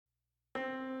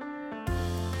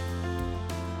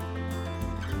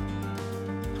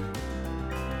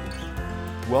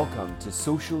Welcome to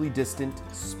Socially Distant,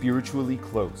 Spiritually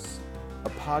Close, a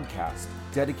podcast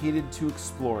dedicated to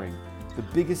exploring the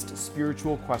biggest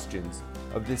spiritual questions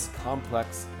of this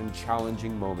complex and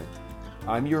challenging moment.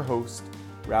 I'm your host,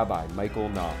 Rabbi Michael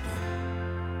Knopf.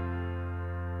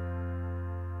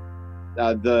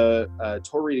 The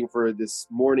Torah reading for this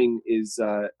morning is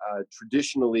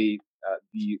traditionally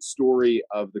the story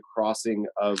of the crossing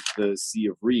of the Sea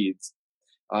of Reeds.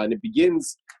 And it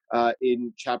begins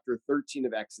in chapter 13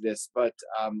 of Exodus, but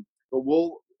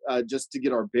we'll, just to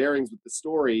get our bearings with the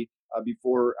story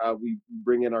before we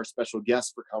bring in our special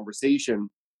guest for conversation,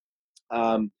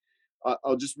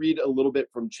 I'll just read a little bit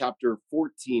from chapter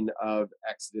 14 of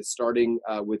Exodus, starting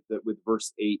with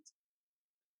verse 8.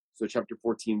 So chapter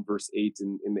 14, verse 8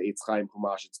 in the Eitz Chaim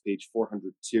Chumash, it's page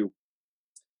 402.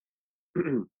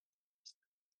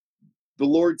 The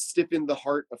Lord stiffened the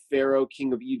heart of Pharaoh,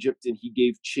 king of Egypt, and he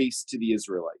gave chase to the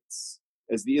Israelites,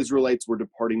 as the Israelites were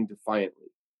departing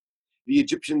defiantly. The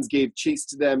Egyptians gave chase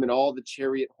to them, and all the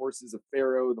chariot horses of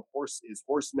Pharaoh, his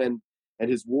horsemen,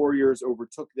 and his warriors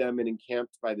overtook them and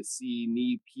encamped by the sea,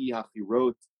 Ni Pi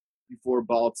Hachirot, before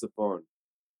Baal Tzafon.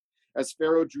 As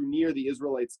Pharaoh drew near, the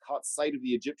Israelites caught sight of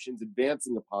the Egyptians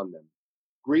advancing upon them.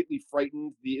 Greatly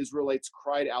frightened, the Israelites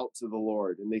cried out to the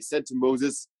Lord, and they said to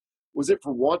Moses, "Was it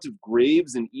for want of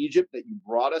graves in Egypt that you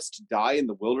brought us to die in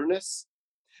the wilderness?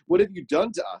 What have you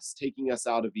done to us, taking us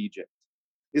out of Egypt?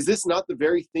 Is this not the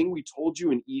very thing we told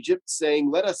you in Egypt,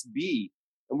 saying, 'Let us be,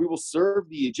 and we will serve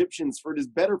the Egyptians, for it is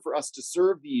better for us to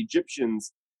serve the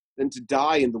Egyptians than to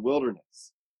die in the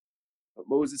wilderness?' But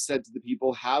Moses said to the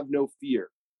people, 'Have no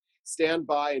fear. Stand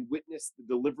by and witness the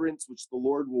deliverance which the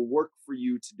Lord will work for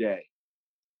you today.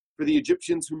 For the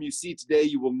Egyptians whom you see today,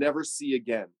 you will never see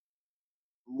again.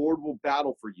 The Lord will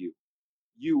battle for you.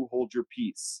 You hold your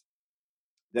peace.'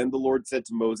 Then the Lord said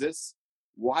to Moses,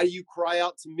 'Why do you cry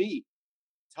out to me?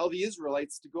 Tell the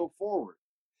Israelites to go forward.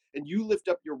 And you lift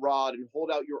up your rod and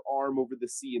hold out your arm over the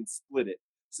sea and split it,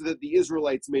 so that the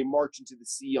Israelites may march into the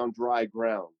sea on dry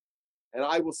ground. And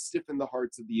I will stiffen the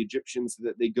hearts of the Egyptians so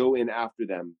that they go in after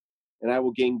them. And I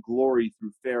will gain glory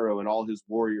through Pharaoh and all his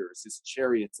warriors, his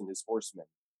chariots and his horsemen.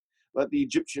 Let the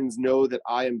Egyptians know that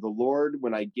I am the Lord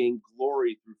when I gain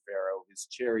glory through Pharaoh, his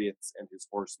chariots, and his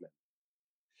horsemen.'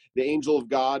 The angel of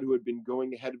God who had been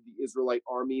going ahead of the Israelite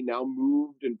army now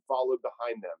moved and followed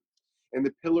behind them. And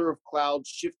the pillar of cloud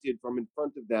shifted from in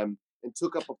front of them and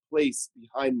took up a place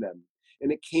behind them.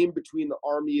 And it came between the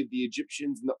army of the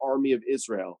Egyptians and the army of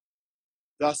Israel.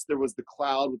 Thus there was the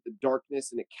cloud with the darkness,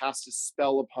 and it cast a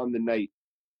spell upon the night,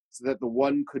 so that the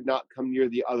one could not come near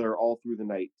the other all through the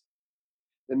night.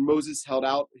 Then Moses held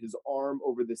out his arm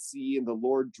over the sea, and the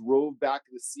Lord drove back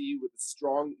the sea with a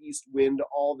strong east wind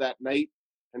all that night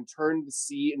and turned the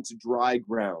sea into dry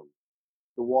ground.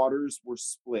 The waters were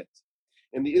split.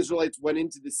 And the Israelites went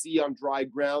into the sea on dry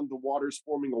ground, the waters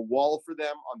forming a wall for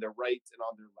them on their right and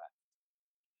on their left.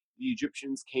 The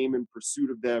Egyptians came in pursuit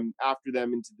of them, after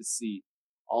them into the sea,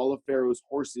 all of Pharaoh's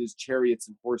horses, chariots,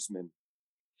 and horsemen.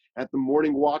 At the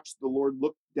morning watch, the Lord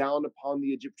looked down upon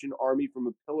the Egyptian army from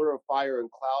a pillar of fire and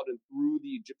cloud and threw the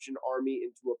Egyptian army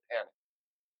into a panic.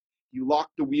 He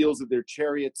locked the wheels of their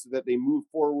chariots so that they moved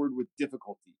forward with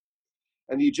difficulty.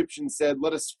 And the Egyptians said,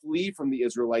 'Let us flee from the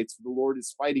Israelites, for the Lord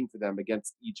is fighting for them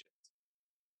against Egypt.'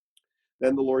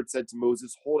 Then the Lord said to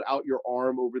Moses, 'Hold out your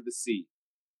arm over the sea,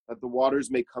 that the waters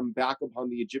may come back upon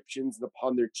the Egyptians and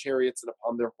upon their chariots and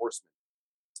upon their horsemen.'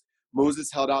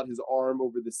 Moses held out his arm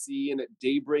over the sea, and at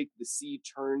daybreak the sea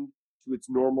turned to its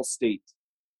normal state,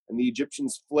 and the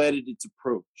Egyptians fled at its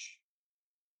approach.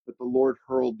 But the Lord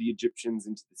hurled the Egyptians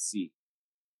into the sea.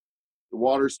 The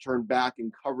waters turned back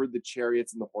and covered the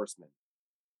chariots and the horsemen.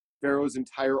 Pharaoh's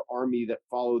entire army that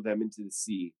followed them into the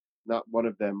sea, not one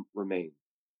of them remained.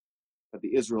 But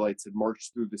the Israelites had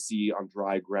marched through the sea on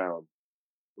dry ground,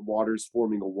 the waters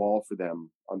forming a wall for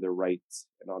them on their right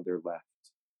and on their left.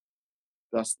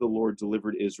 Thus the Lord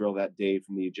delivered Israel that day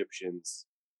from the Egyptians.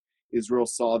 Israel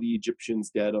saw the Egyptians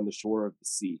dead on the shore of the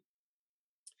sea.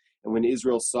 And when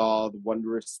Israel saw the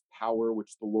wondrous power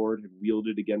which the Lord had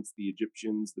wielded against the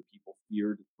Egyptians, the people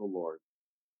feared the Lord.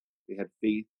 They had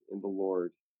faith in the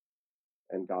Lord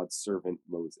and God's servant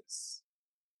Moses."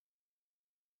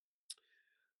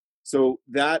 So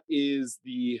that is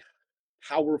the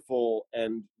powerful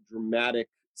and dramatic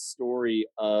story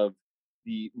of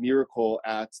the miracle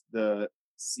at the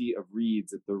Sea of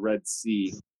Reeds, at the Red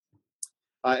Sea.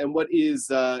 And what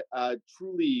is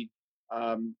truly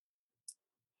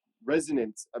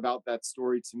resonant about that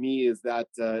story to me is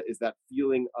that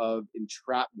feeling of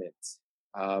entrapment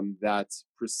that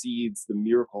precedes the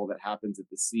miracle that happens at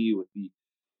the sea with the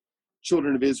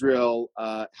children of Israel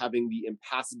having the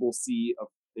impassable sea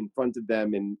in front of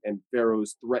them, and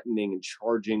Pharaoh's threatening and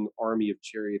charging army of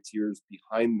charioteers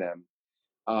behind them,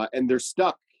 and they're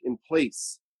stuck in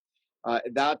place.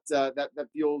 That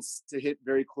feels to hit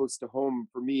very close to home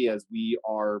for me, as we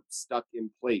are stuck in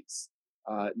place,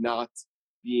 not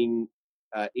being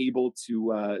able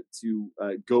to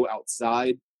go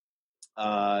outside,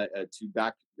 to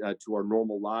back to our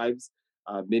normal lives.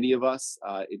 Many of us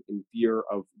in fear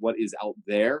of what is out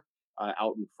there,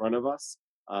 out in front of us,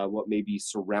 what may be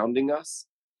surrounding us,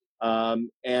 and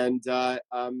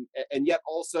yet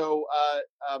also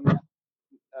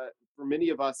for many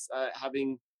of us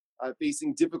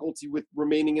facing difficulty with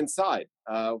remaining inside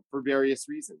for various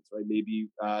reasons. Right? Maybe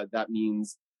that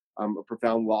means a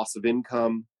profound loss of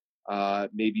income.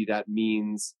 Maybe that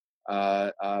means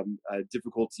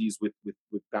difficulties with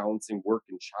balancing work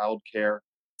and childcare.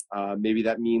 Maybe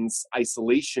that means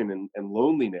isolation and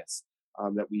loneliness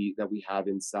that we have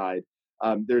inside.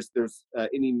 There's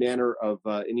any manner of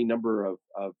any number of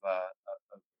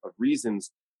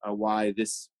reasons why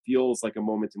this feels like a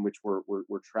moment in which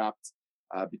we're trapped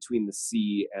between the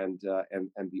sea and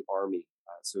the army,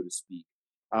 so to speak.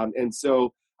 And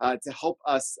so to help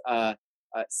us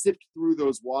sift through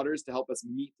those waters, to help us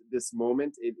meet this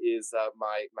moment, it is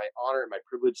my honor and my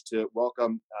privilege to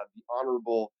welcome the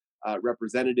Honorable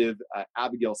Representative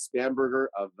Abigail Spanberger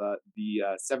of the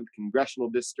 7th Congressional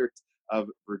District of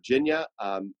Virginia.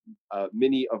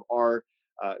 Many of our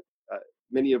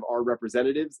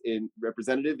representatives in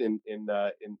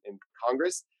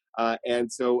Congress.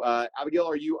 And so, Abigail,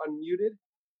 are you unmuted?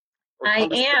 I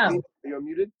am. Are you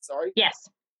unmuted? Sorry. Yes.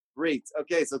 Great.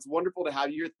 Okay, so it's wonderful to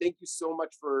have you here. Thank you so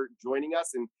much for joining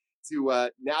us and to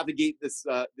navigate this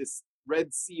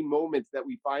Red Sea moment that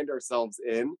we find ourselves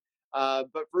in.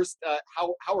 But first,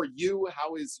 how are you?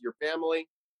 How is your family?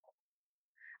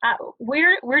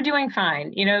 We're doing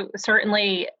fine.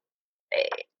 Certainly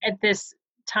at this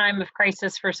time of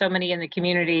crisis for so many in the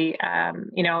community, I'm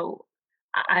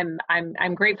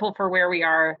grateful for where we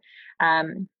are.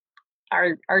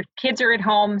 Our kids are at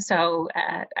home, so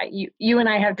you and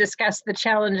I have discussed the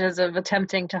challenges of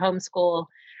attempting to homeschool.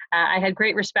 I had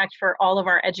great respect for all of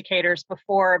our educators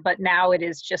before, but now it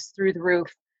is just through the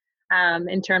roof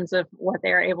in terms of what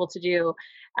they're able to do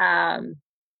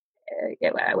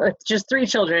with just 3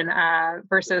 children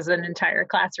versus an entire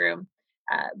classroom.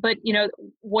 But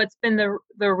what's been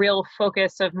the real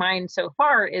focus of mine so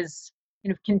far is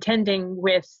contending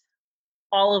with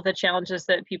all of the challenges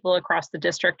that people across the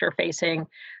district are facing.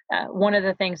 One of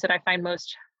the things that I find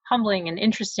most humbling and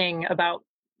interesting about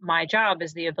my job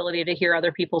is the ability to hear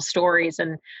other people's stories.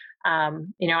 And,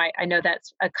 I know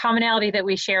that's a commonality that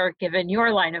we share given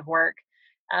your line of work.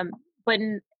 But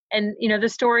the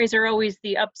stories are always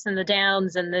the ups and the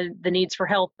downs and the needs for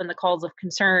help and the calls of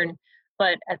concern.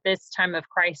 But at this time of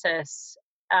crisis,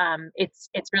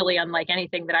 it's really unlike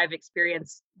anything that I've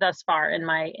experienced thus far in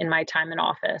my time in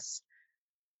office.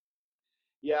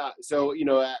 Yeah, so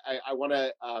I want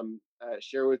to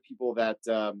share with people that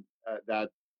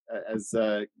as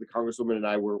the Congresswoman and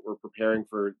I were preparing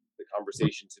for the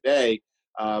conversation today,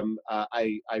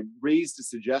 I raised a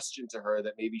suggestion to her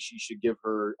that maybe she should give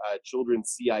her children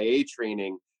CIA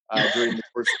training during the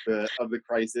course of the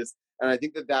crisis, and I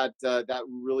think that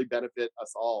really benefit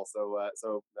us all. So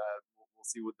we'll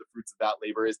see what the fruits of that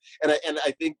labor is, and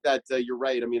I think that you're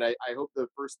right. I mean, I hope the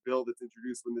first bill that's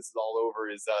introduced when this is all over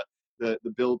is the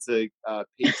bill to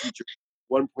pay teachers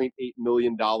 $1.8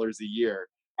 million a year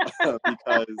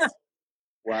because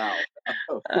wow.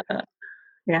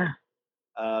 Yeah.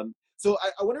 So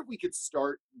I wonder if we could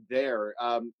start there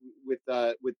with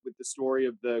the story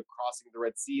of the crossing of the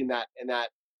Red Sea and that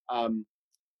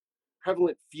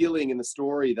prevalent feeling in the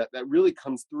story that really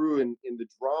comes through in the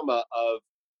drama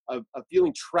of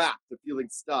feeling trapped, of feeling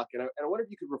stuck. And I wonder if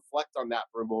you could reflect on that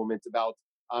for a moment about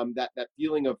that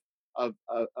feeling of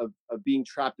being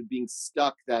trapped, of being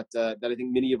stuck that I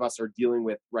think many of us are dealing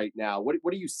with right now. What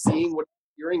are you seeing? What are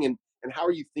you hearing? And how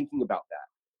are you thinking about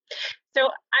that? So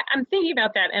I'm thinking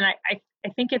about that, and I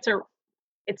think it's a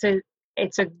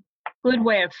good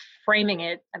way of framing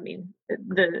it. I mean,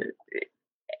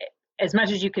 as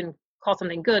much as you can call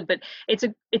something good, but it's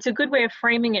a good way of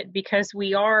framing it because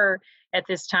we are at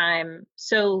this time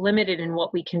so limited in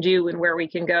what we can do and where we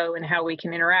can go and how we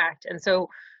can interact. And so,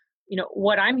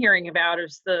 what I'm hearing about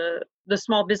is the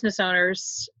small business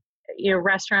owners,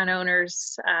 restaurant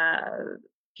owners,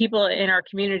 people in our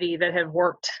community that have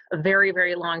worked a very,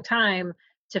 very long time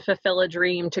to fulfill a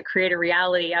dream, to create a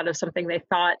reality out of something they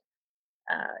thought,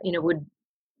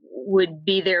 would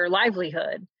be their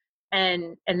livelihood.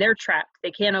 And they're trapped.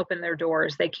 They can't open their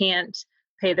doors. They can't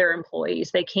pay their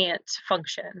employees. They can't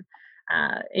function.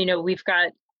 We've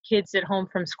got kids at home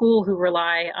from school who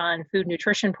rely on food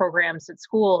nutrition programs at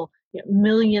school,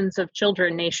 millions of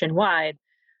children nationwide,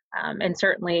 and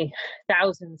certainly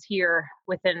thousands here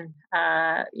within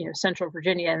Central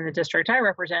Virginia and the district I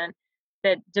represent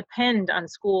that depend on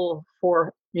school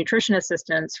for nutrition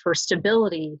assistance, for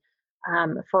stability,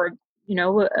 for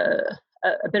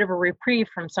a bit of a reprieve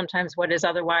from sometimes what is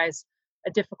otherwise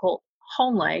a difficult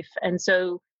home life. And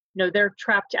so they're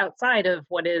trapped outside of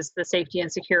what is the safety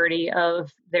and security of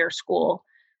their school.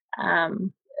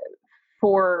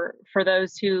 For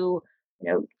those who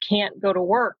can't go to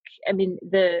work, I mean,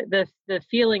 the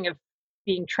feeling of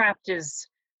being trapped is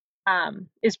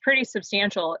pretty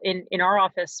substantial. In our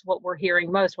office, what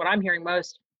I'm hearing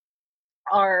most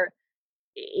are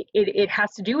it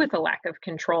has to do with the lack of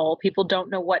control. People don't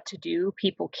know what to do.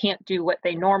 People can't do what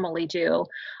they normally do,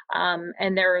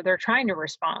 and they're trying to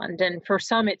respond. And for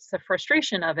some, it's the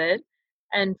frustration of it,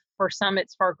 and for some,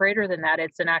 it's far greater than that.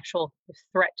 It's an actual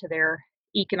threat to their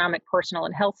economic, personal,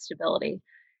 and health stability.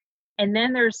 And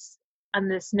then there's, on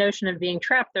this notion of being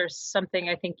trapped, there's something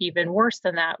I think even worse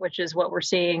than that, which is what we're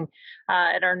seeing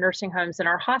at our nursing homes and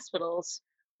our hospitals,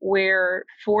 where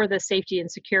for the safety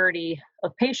and security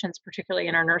of patients, particularly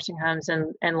in our nursing homes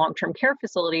and long-term care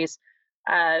facilities,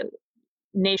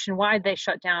 nationwide, they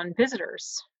shut down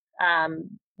visitors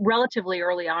relatively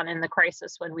early on in the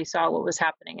crisis when we saw what was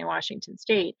happening in Washington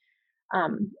State.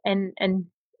 And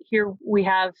here we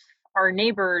have our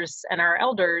neighbors and our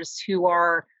elders who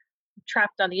are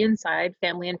trapped on the inside.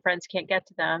 Family and friends can't get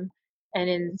to them. And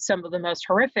in some of the most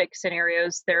horrific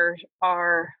scenarios, there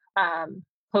are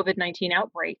COVID-19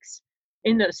 outbreaks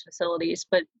in those facilities.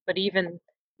 But even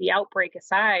the outbreak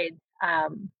aside,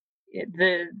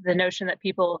 the notion that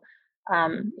people,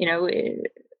 are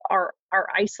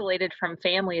isolated from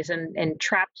families and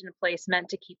trapped in a place meant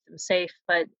to keep them safe,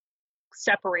 but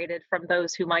separated from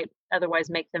those who might otherwise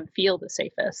make them feel the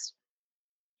safest.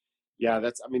 Yeah,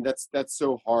 that's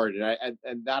so hard,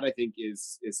 and that I think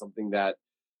is something that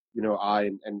I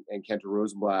and Cantor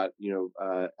Rosenblatt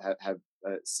have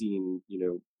seen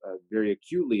very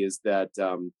acutely, is that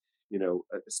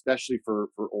especially for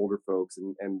older folks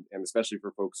and especially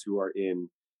for folks who are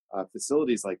in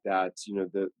facilities like that,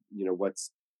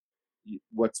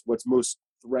 what's most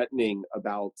threatening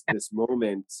about this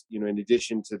moment, in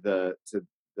addition to the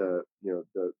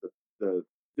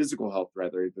physical health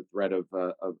threat, or the threat of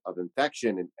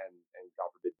infection and God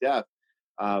forbid death,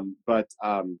 but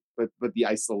the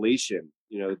isolation,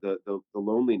 the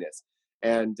loneliness,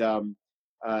 and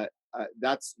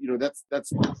that's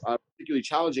particularly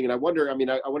challenging. And I wonder, I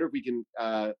wonder if we can,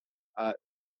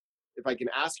 if I can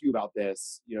ask you about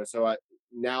this, so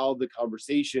now the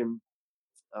conversation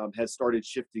has started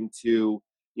shifting to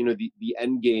the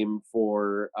end game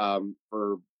for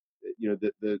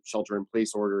the shelter in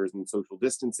place orders and social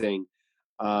distancing,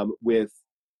 with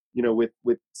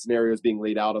scenarios being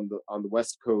laid out on the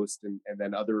West Coast, and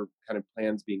then other kind of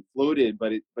plans being floated.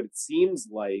 But it seems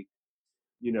like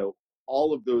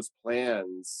all of those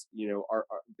plans are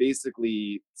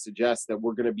basically suggest that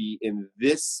we're going to be in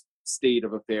this state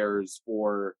of affairs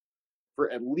for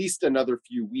at least another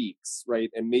few weeks, right,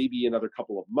 and maybe another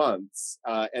couple of months,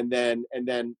 and then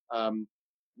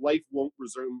life won't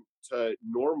resume to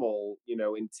normal,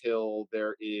 until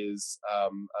there is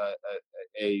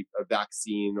a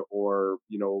vaccine, or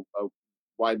a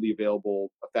widely available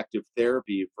effective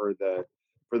therapy for the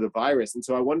virus. And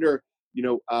so I wonder,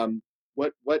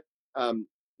 what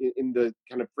in the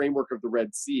kind of framework of the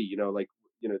Red Sea,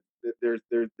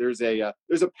 there's a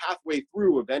pathway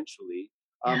through eventually.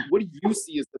 What do you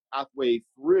see as the pathway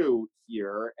through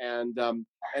here? And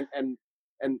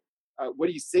what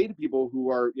do you say to people who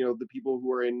are, the people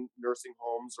who are in nursing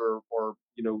homes or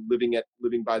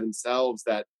living by themselves,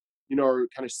 that, are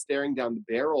kind of staring down the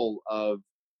barrel of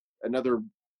another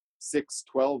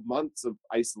 6-12 months of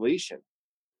isolation?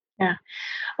 Yeah.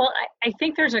 Well, I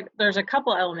think there's a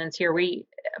couple elements here.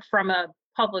 From a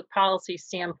public policy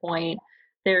standpoint,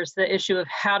 there's the issue of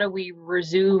how do we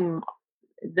resume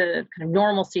the kind of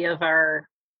normalcy of our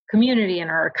community and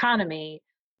our economy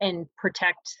and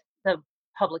protect the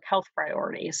public health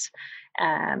priorities.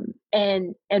 And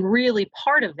really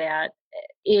part of that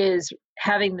is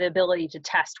having the ability to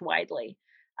test widely,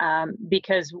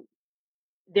 because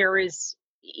there is,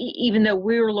 even though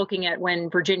we're looking at when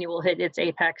Virginia will hit its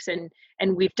apex, and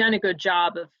we've done a good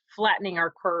job of flattening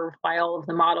our curve by all of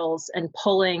the models and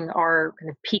pulling our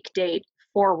kind of peak date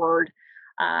forward,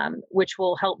 which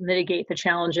will help mitigate the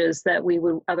challenges that we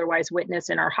would otherwise witness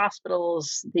in our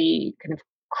hospitals, the kind of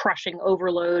crushing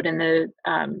overload and the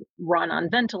run on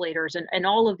ventilators, and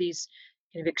all of these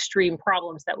kind of extreme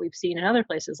problems that we've seen in other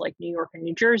places like New York and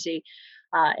New Jersey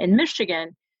and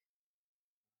Michigan.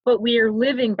 But we are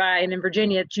living by, and in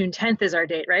Virginia, June 10th is our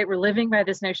date, right? We're living by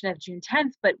this notion of June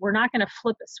 10th, but we're not going to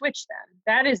flip a switch then.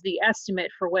 That is the estimate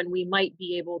for when we might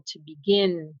be able to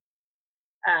begin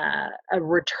a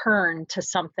return to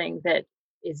something that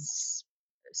is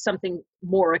something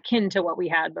more akin to what we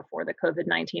had before the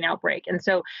COVID-19 outbreak. And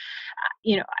so,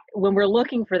 when we're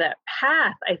looking for that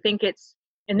path, I think it's,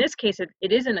 in this case,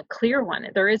 it isn't a clear one.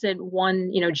 There isn't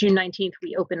one, June 19th,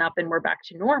 we open up and we're back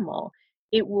to normal.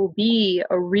 It will be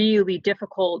a really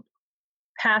difficult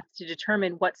path to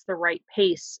determine what's the right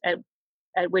pace at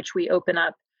which we open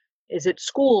up. Is it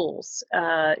schools,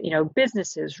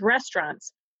 businesses,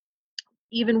 restaurants?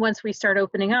 Even once we start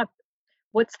opening up,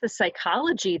 what's the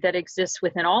psychology that exists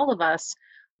within all of us,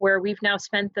 where we've now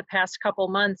spent the past couple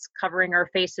months covering our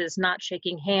faces, not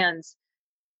shaking hands?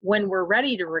 When we're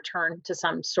ready to return to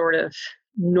some sort of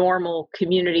normal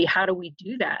community, how do we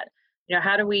do that?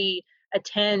 How do we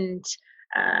attend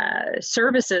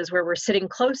services where we're sitting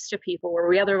close to people, where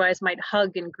we otherwise might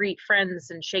hug and greet friends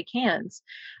and shake hands?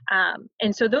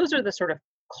 And so those are the sort of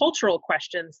cultural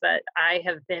questions that I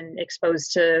have been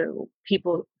exposed to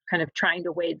people kind of trying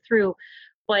to wade through.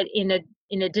 But in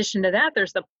addition to that,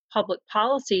 there's the public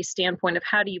policy standpoint of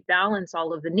how do you balance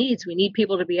all of the needs? We need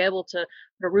people to be able to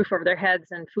put a roof over their heads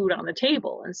and food on the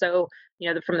table. And so,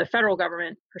 from the federal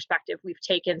government perspective, we've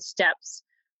taken steps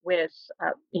with,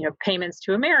 payments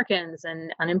to Americans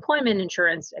and unemployment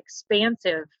insurance,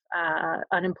 expansive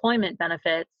unemployment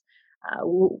benefits,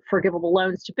 forgivable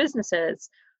loans to businesses,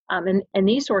 and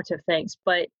these sorts of things.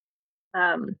 But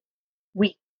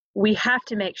we have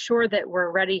to make sure that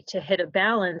we're ready to hit a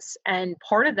balance. And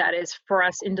part of that is for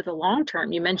us into the long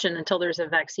term. You mentioned until there's a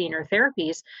vaccine or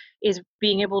therapies, is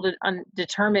being able to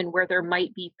determine where there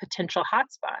might be potential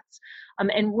hotspots.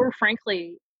 And we're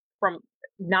frankly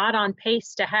not on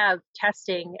pace to have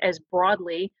testing as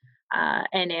broadly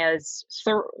and as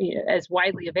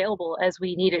widely available as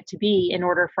we need it to be in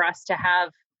order for us to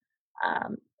have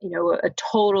a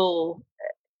total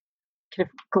kind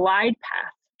of glide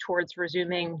path towards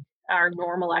resuming our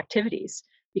normal activities,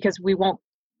 because we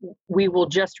will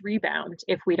just rebound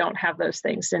if we don't have those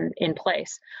things in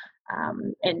place.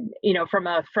 And from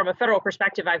a federal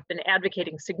perspective, I've been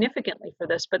advocating significantly for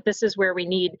this, but this is where we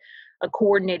need a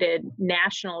coordinated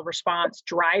national response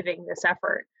driving this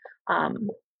effort.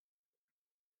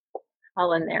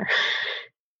 I'll end there.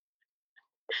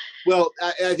 Well,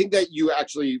 I think that you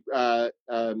actually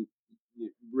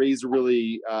raised a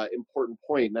really important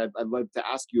point, and I'd love to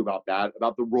ask you about that,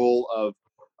 about the role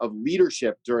of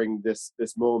leadership during this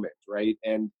moment, right?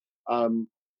 And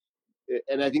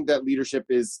I think that leadership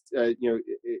is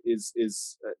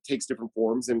takes different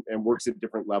forms and works at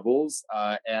different levels,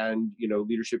 and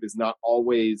leadership is not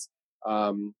always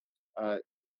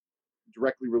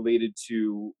directly related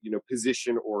to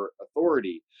position or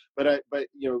authority, but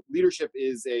leadership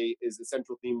is a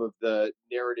central theme of the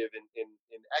narrative in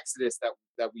Exodus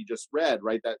that we just read,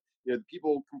 right? That the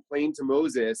people complained to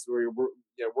Moses, we're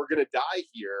going to die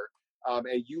here,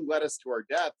 and you led us to our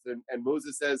death, and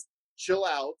Moses says, chill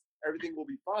out, everything will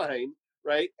be fine,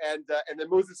 right? And then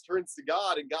Moses turns to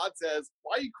God, and God says,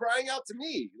 why are you crying out to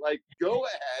me? Like, go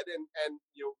ahead and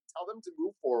tell them to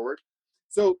move forward.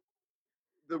 So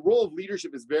the role of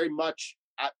leadership is very much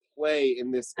at play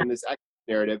in this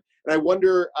narrative, and I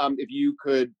wonder if you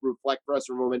could reflect for us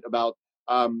for a moment about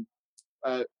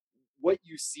what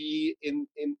you see in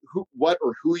who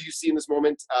you see in this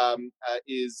moment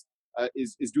is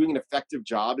doing an effective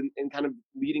job in kind of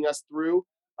leading us through,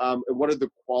 and what are the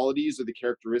qualities or the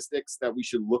characteristics that we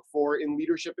should look for in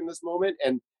leadership in this moment,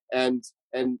 and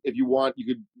if you want, you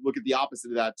could look at the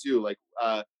opposite of that too, like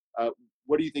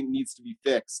what do you think needs to be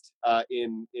fixed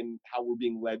in how we're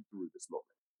being led through this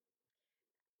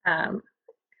moment?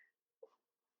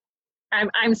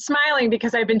 I'm smiling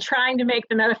because I've been trying to make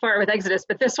the metaphor with Exodus,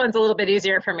 but this one's a little bit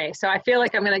easier for me. So I feel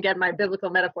like I'm going to get my biblical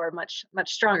metaphor much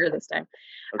stronger this time.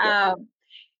 Okay.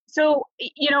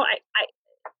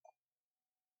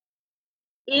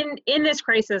 In this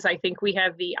crisis, I think we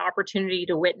have the opportunity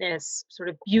to witness sort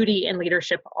of beauty and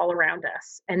leadership all around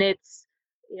us, and it's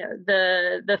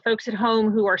the folks at home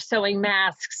who are sewing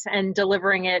masks and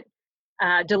delivering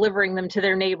them to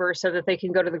their neighbors so that they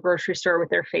can go to the grocery store with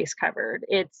their face covered.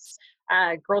 It's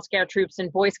Girl Scout troops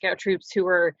and Boy Scout troops who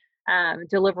are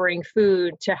delivering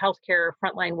food to healthcare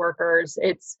frontline workers.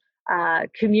 It's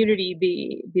community,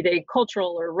 be they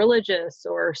cultural or religious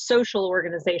or social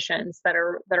organizations that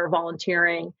are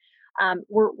volunteering.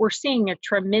 We're seeing a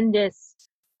tremendous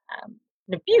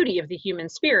the beauty of the human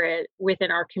spirit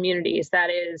within our communities that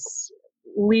is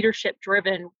leadership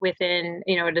driven within,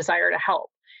 a desire to help.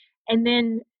 And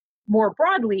then more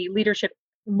broadly, leadership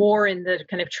more in the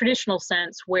kind of traditional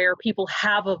sense where people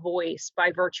have a voice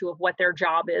by virtue of what their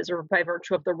job is or by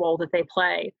virtue of the role that they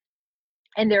play.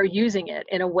 And they're using it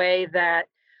in a way that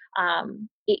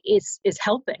is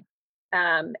helping.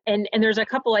 And there's a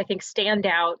couple, I think,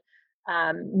 standout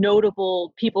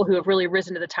notable people who have really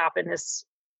risen to the top in this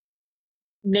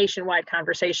nationwide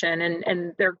conversation,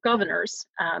 and they're governors,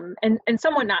 and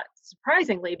somewhat not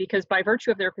surprisingly, because by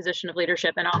virtue of their position of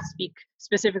leadership, and I'll speak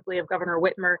specifically of Governor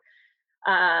Whitmer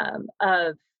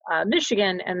of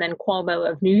Michigan, and then Cuomo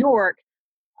of New York,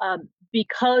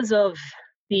 because of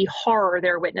the horror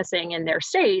they're witnessing in their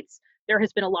states, there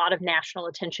has been a lot of national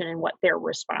attention in what their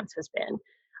response has been.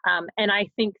 And I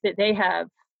think that they have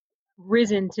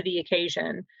risen to the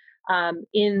occasion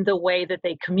in the way that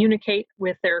they communicate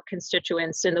with their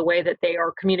constituents, in the way that they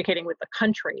are communicating with the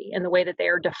country, in the way that they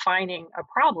are defining a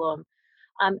problem.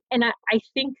 And I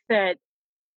think that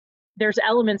there's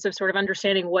elements of sort of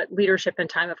understanding what leadership in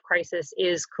time of crisis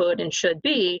is, could, and should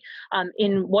be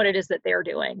in what it is that they're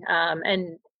doing.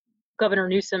 And Governor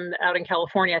Newsom out in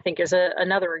California, I think, is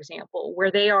another example where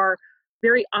they are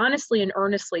very honestly and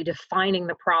earnestly defining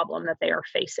the problem that they are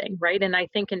facing, right? And I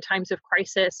think in times of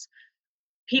crisis,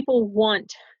 people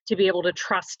want to be able to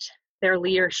trust their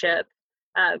leadership,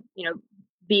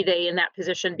 be they in that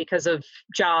position because of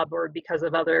job or because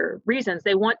of other reasons.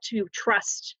 They want to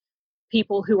trust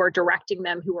people who are directing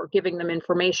them, who are giving them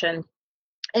information.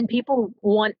 And people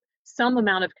want some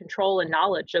amount of control and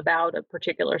knowledge about a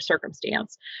particular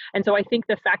circumstance. And so I think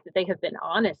the fact that they have been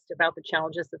honest about the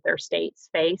challenges that their states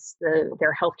face,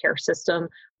 their healthcare system,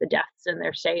 the deaths in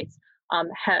their states,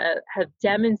 have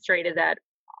demonstrated that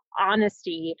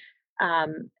honesty.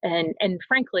 And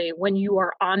frankly, when you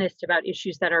are honest about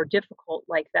issues that are difficult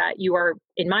like that, you are,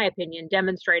 in my opinion,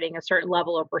 demonstrating a certain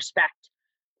level of respect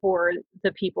for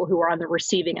the people who are on the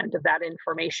receiving end of that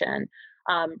information.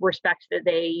 Respect that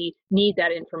they need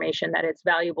that information, that it's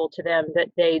valuable to them, that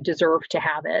they deserve to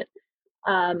have it.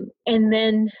 And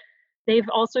then they've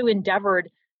also endeavored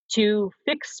to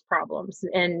fix problems.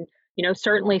 And,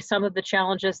 certainly some of the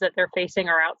challenges that they're facing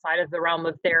are outside of the realm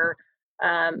of their,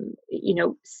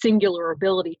 singular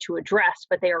ability to address,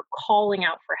 but they are calling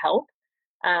out for help.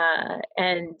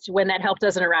 And when that help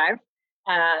doesn't arrive,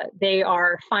 they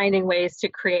are finding ways to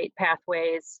create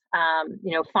pathways,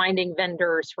 finding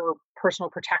vendors for personal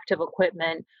protective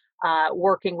equipment,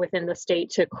 working within the state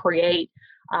to create,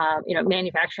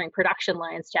 manufacturing production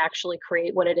lines to actually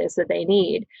create what it is that they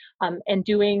need, and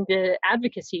doing the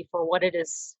advocacy for what it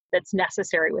is that's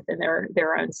necessary within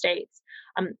their own states.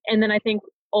 And then I think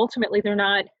ultimately they're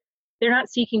not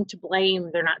seeking to blame,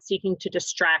 they're not seeking to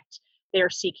distract, they're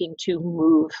seeking to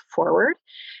move forward.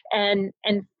 And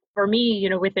for me,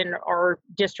 within our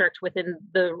district, within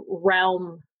the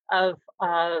realm of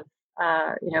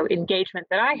engagement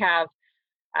that I have,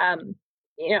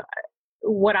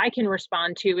 what I can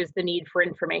respond to is the need for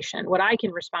information. What I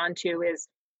can respond to is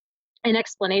an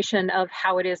explanation of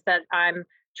how it is that I'm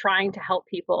trying to help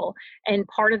people. And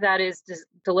part of that is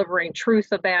delivering truth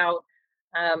about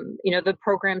the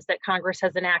programs that Congress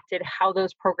has enacted, how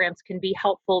those programs can be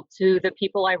helpful to the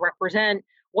people I represent,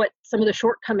 what some of the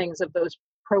shortcomings of those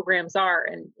programs are.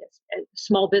 And a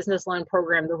small business loan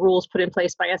program, the rules put in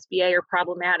place by SBA are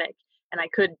problematic. And I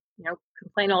could,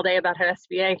 complain all day about how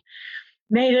SBA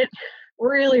made it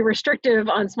really restrictive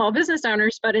on small business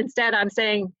owners, but instead I'm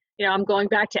saying, I'm going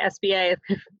back to SBA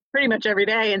pretty much every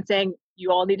day and saying,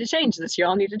 you all need to change this. You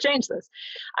all need to change this.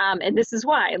 And this is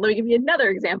why. And let me give you another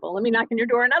example. Let me knock on your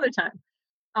door another time.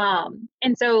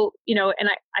 And so, and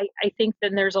I think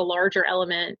then there's a larger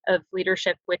element of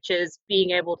leadership, which is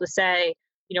being able to say,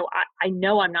 I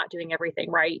know I'm not doing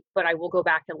everything right, but I will go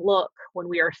back and look when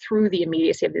we are through the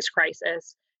immediacy of this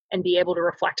crisis and be able to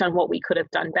reflect on what we could have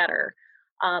done better.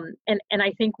 And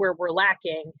I think where we're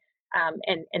lacking,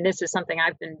 and this is something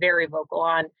I've been very vocal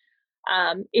on,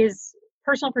 is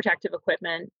personal protective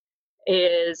equipment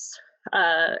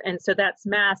and so that's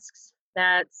masks,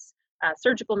 that's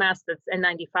surgical masks, that's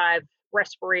N95,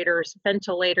 respirators,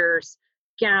 ventilators,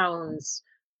 gowns,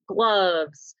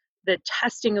 gloves, the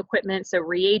testing equipment, so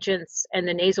reagents and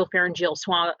the nasopharyngeal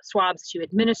swabs to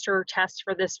administer tests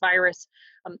for this virus.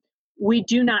 We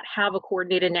do not have a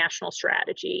coordinated national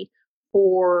strategy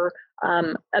for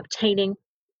obtaining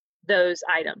those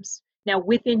items. Now,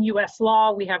 within U.S.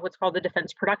 law, we have what's called the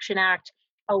Defense Production Act,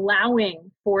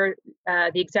 allowing for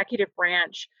the executive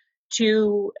branch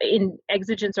to, in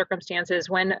exigent circumstances,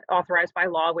 when authorized by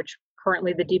law, which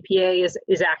currently the DPA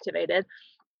is activated,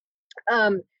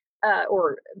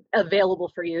 or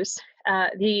available for use,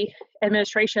 the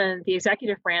administration, the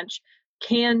executive branch,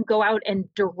 can go out and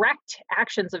direct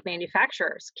actions of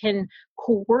manufacturers, can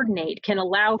coordinate, can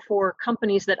allow for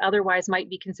companies that otherwise might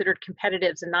be considered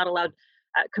competitors and not allowed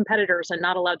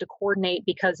to coordinate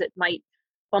because it might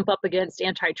bump up against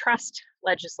antitrust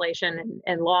legislation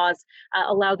and laws,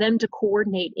 allow them to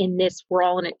coordinate in this we're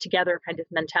all in it together kind of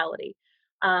mentality.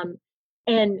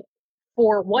 And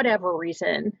for whatever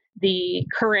reason, the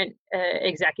current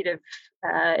executive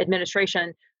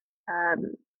administration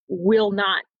will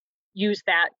not use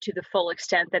that to the full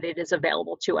extent that it is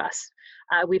available to us.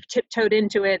 We've tiptoed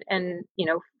into it, and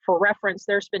for reference,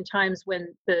 there's been times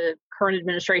when the current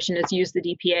administration has used the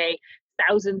DPA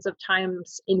thousands of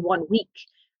times in 1 week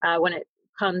when it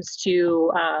comes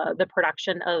to the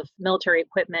production of military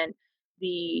equipment,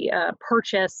 the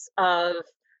purchase of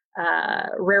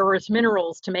rare earth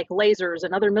minerals to make lasers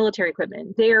and other military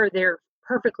equipment. They're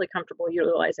perfectly comfortable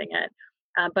utilizing it.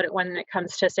 But when it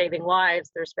comes to saving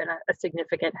lives, there's been a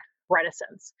significant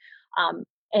reticence.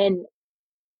 And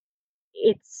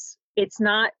it's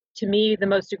not, to me, the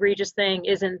most egregious thing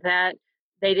isn't that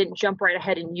they didn't jump right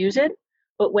ahead and use it,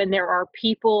 but when there are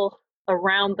people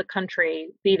around the country,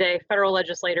 be they federal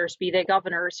legislators, be they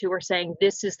governors, who are saying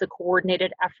this is the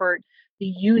coordinated effort,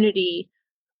 the unity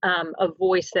of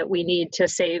voice that we need to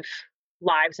save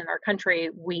lives in our country,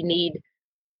 we need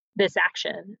this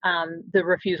action. The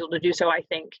refusal to do so, I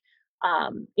think,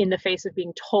 in the face of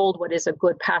being told what is a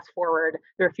good path forward,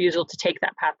 the refusal to take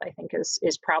that path, I think,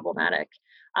 is problematic.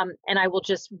 And I will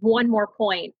just, one more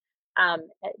point,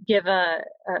 give a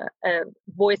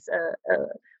voice,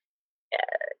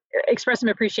 express some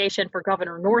appreciation for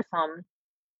Governor Northam.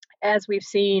 As we've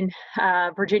seen,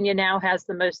 Virginia now has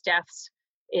the most deaths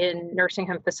in nursing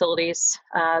home facilities.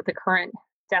 The current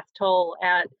death toll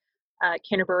at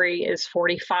Canterbury is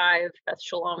 45. Beth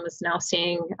Shalom is now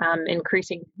seeing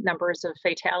increasing numbers of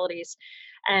fatalities.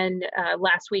 And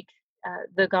last week,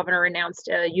 the governor announced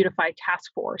a unified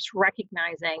task force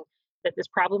recognizing that this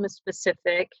problem is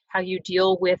specific, how you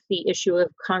deal with the issue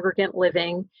of congregant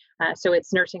living. So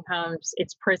it's nursing homes,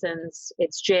 it's prisons,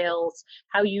 it's jails,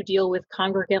 how you deal with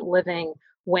congregant living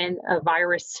when a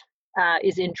virus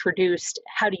is introduced.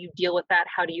 How do you deal with that?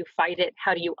 How do you fight it?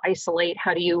 How do you isolate?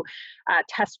 How do you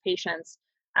test patients?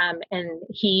 And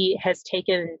he has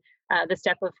taken the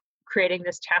step of creating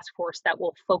this task force that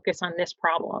will focus on this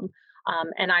problem.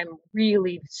 And I'm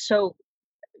really so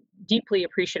deeply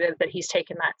appreciative that he's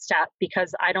taken that step,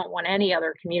 because I don't want any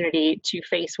other community to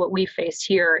face what we faced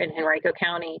here in Henrico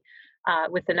County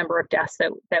with the number of deaths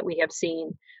that we have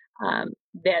seen.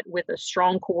 That with a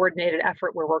strong coordinated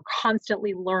effort where we're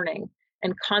constantly learning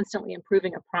and constantly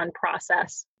improving upon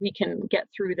process, we can get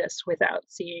through this without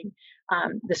seeing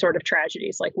the sort of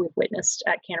tragedies like we've witnessed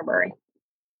at Canterbury.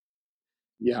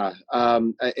 Yeah,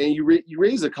 and you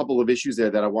raise a couple of issues there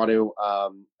that I want to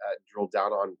drill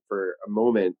down on for a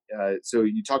moment. So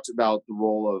you talked about the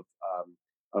role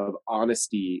of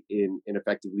honesty in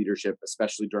effective leadership,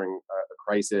 especially during a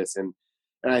crisis, and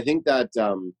I think that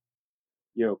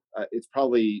it's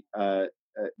probably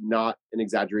not an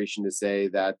exaggeration to say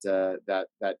that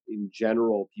that in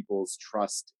general people's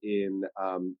trust in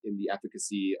the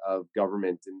efficacy of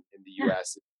government in the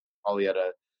U.S. is probably at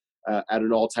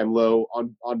an all-time low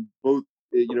on both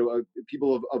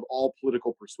people of all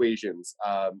political persuasions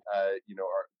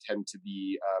tend to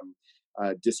be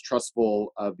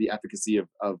distrustful of the efficacy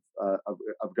of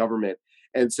government,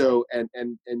 and so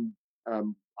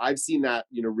I've seen that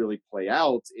really play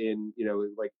out in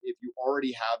like if you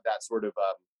already have that sort of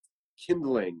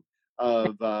kindling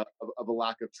of a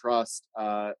lack of trust,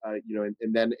 and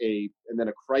then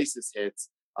a crisis hits,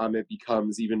 it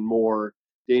becomes even more.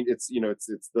 It's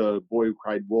the boy who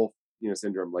cried wolf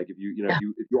syndrome. Like if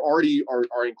you already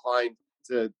are inclined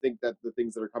to think that the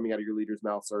things that are coming out of your leaders'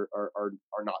 mouths are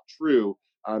not true,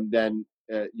 then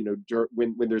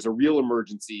when there's a real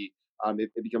emergency,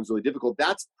 it becomes really difficult.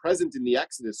 That's present in the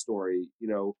Exodus story.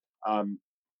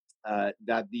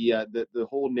 That the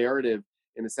whole narrative,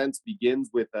 in a sense, begins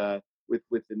with an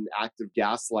act of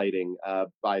gaslighting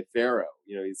by Pharaoh.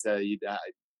 He said he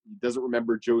doesn't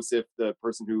remember Joseph, the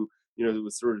person who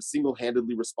was sort of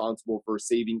single-handedly responsible for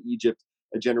saving Egypt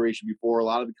a generation before. A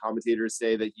lot of the commentators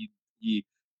say that he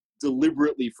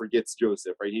deliberately forgets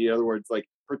Joseph, right? He, in other words, like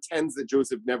pretends that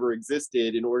Joseph never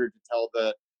existed in order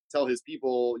to tell his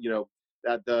people,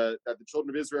 that the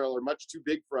children of Israel are much too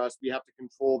big for us. We have to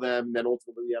control them. And then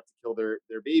ultimately we have to kill their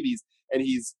babies. And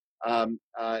he's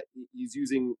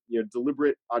using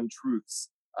deliberate untruths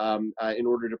in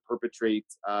order to perpetrate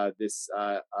this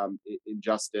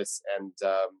injustice and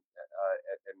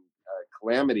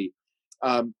calamity.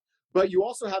 But you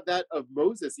also have that of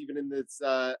Moses, even in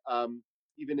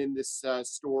this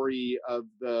story of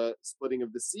the splitting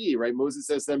of the sea, right? Moses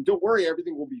says to them, "Don't worry,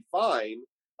 everything will be fine,"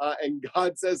 and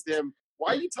God says to him,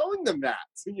 "Why are you telling them that?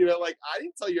 Like, I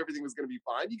didn't tell you everything was going to be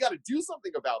fine. You got to do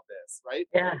something about this, right?"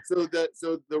 Yeah. So the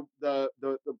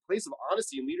place of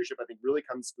honesty and leadership, I think, really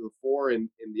comes to the fore in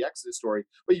the Exodus story.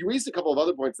 But you raised a couple of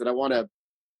other points that I want to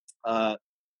uh,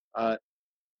 uh,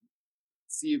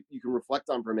 see if you can reflect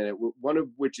on for a minute. One of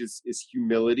which is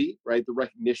humility, right? The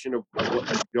recognition of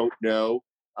what you don't know,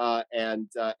 and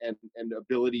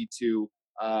ability to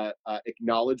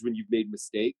acknowledge when you've made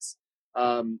mistakes,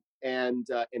 and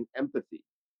empathy,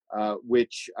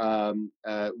 which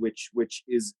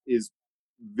is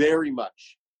very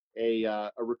much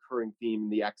a recurring theme in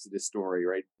the Exodus story,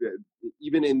 right?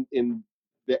 Even in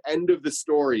the end of the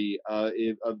story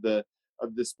of the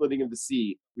splitting of the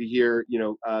sea, we hear,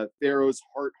 Pharaoh's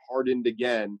heart hardened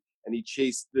again, and he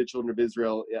chased the children of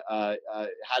Israel.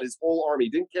 Had his whole army,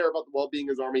 didn't care about the well-being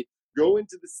of his army. Go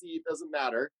into the sea; it doesn't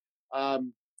matter.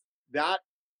 That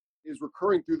is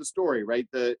recurring through the story, right?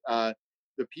 The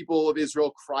people of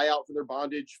Israel cry out for their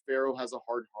bondage. Pharaoh has a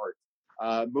hard heart.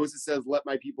 Moses says, "Let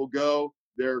my people go."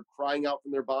 They're crying out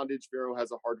from their bondage. Pharaoh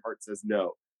has a hard heart, says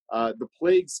no. The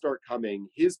plagues start coming.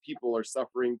 His people are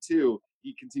suffering too.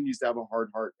 He continues to have a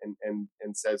hard heart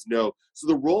and says no. So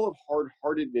the role of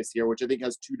hard-heartedness here, which I think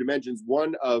has two dimensions: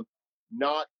 one of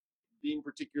not being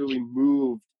particularly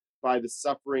moved by the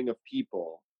suffering of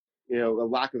people, a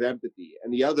lack of empathy,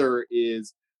 and the other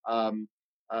is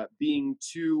being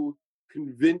too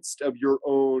convinced of your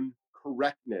own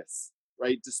correctness,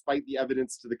 right, despite the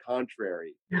evidence to the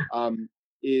contrary, are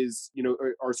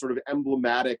sort of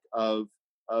emblematic of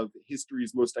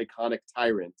history's most iconic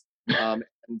tyrant, and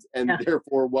Yeah.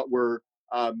 therefore what we're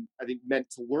I think meant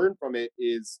to learn from it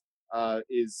is to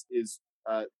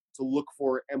look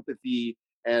for empathy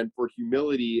and for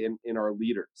humility in our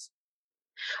leaders.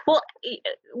 Well,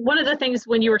 one of the things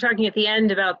when you were talking at the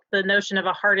end about the notion of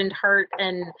a hardened heart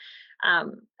and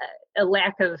a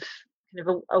lack of kind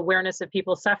of awareness of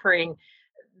people suffering,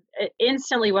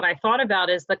 instantly what I thought about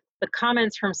is the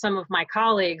comments from some of my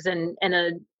colleagues, and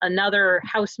another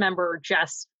House member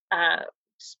just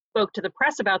spoke to the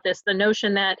press about this, the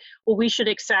notion that, well, we should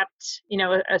accept,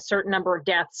 a certain number of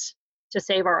deaths to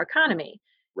save our economy.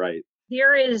 Right.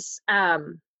 There is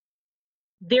an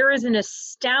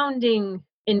astounding,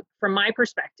 from my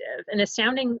perspective, an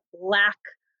astounding lack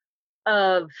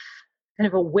of kind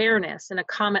of awareness in a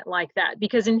comment like that,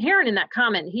 because inherent in that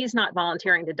comment, he's not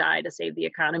volunteering to die to save the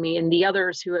economy, and the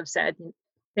others who have said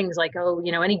things like, oh,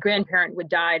 any grandparent would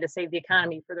die to save the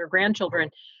economy for their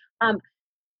grandchildren.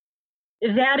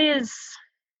 That is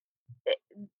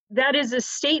a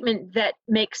statement that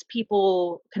makes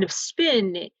people kind of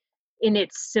spin in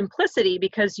its simplicity,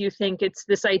 because you think it's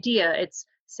this idea, it's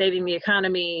saving the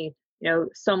economy,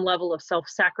 some level of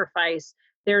self-sacrifice.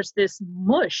 There's this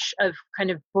mush of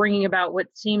kind of bringing about what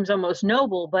seems almost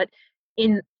noble, but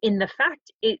in the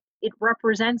fact, it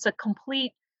represents a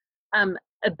complete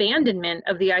abandonment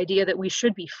of the idea that we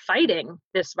should be fighting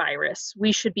this virus.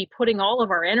 We should be putting all of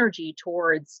our energy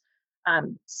towards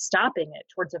stopping it,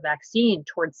 towards a vaccine,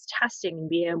 towards testing and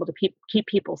being able to keep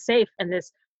people safe. And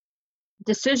this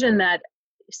decision that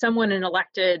someone in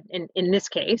this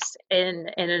case, in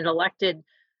an elected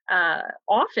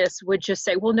office would just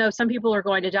say, well, no, some people are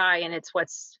going to die and it's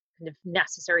what's kind of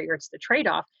necessary, or it's the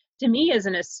trade-off, to me is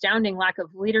an astounding lack of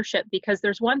leadership. Because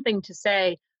there's one thing to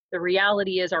say, the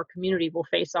reality is our community will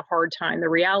face a hard time. The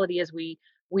reality is we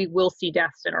will see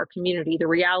deaths in our community. The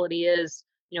reality is,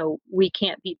 we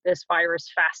can't beat this virus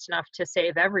fast enough to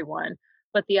save everyone.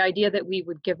 But the idea that we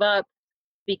would give up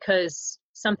because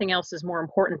something else is more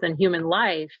important than human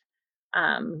life,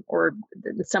 or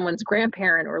someone's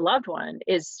grandparent or loved one,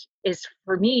 is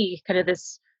for me kind of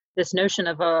this notion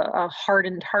of a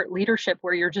hardened heart leadership,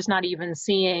 where you're just not even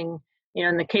seeing,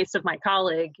 in the case of my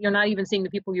colleague, you're not even seeing the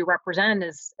people you represent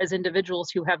as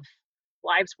individuals who have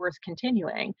lives worth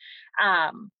continuing.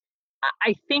 I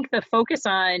think the focus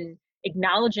on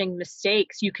acknowledging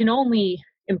mistakes, you can only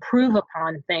improve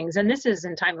upon things, and this is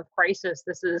in time of crisis.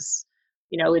 This is,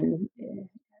 in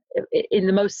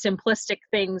the most simplistic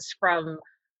things, from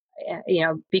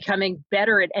becoming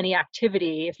better at any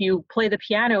activity. If you play the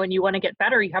piano and you want to get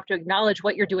better, you have to acknowledge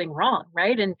what you're doing wrong,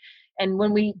 right? And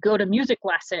when we go to music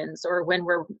lessons, or when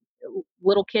we're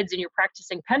little kids and you're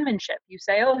practicing penmanship, you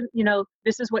say, oh,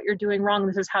 this is what you're doing wrong,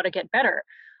 this is how to get better.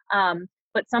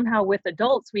 But somehow with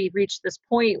adults, we reach this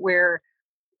point where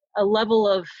a level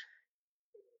of,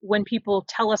 when people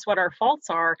tell us what our faults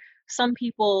are, some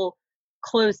people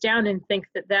close down and think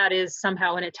that that is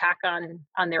somehow an attack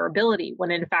on their ability,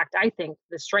 when in fact I think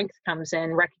the strength comes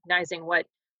in recognizing what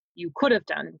you could have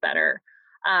done better.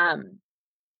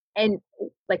 And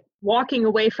like walking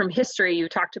away from history, you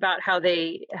talked about how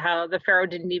the Pharaoh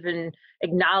didn't even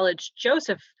acknowledge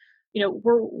Joseph.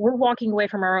 We're walking away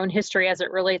from our own history as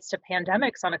it relates to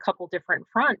pandemics on a couple different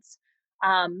fronts.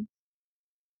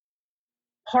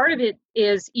 Part of it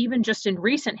is even just in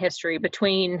recent history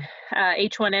between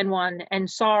H1N1 and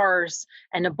SARS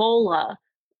and Ebola,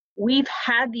 we've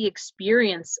had the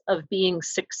experience of being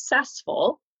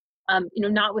successful,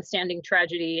 notwithstanding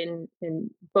tragedy in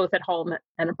both at home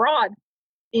and abroad,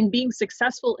 in being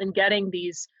successful in getting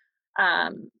these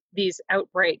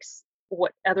outbreaks,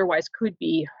 what otherwise could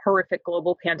be horrific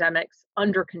global pandemics,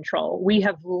 under control. We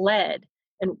have led,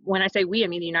 and when I say we, I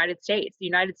mean the United States. The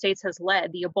United States has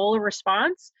led. The Ebola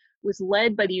response was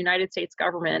led by the United States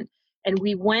government, and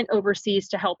we went overseas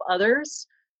to help others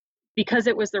because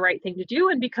it was the right thing to do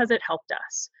and because it helped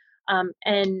us.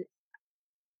 And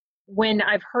when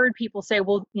I've heard people say,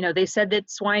 well, they said that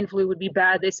swine flu would be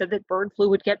bad, they said that bird flu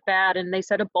would get bad, and they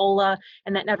said Ebola,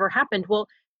 and that never happened. Well,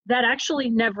 that actually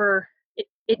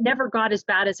it never got as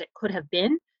bad as it could have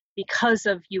been because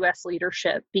of U.S.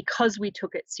 leadership, because we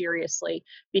took it seriously,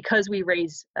 because we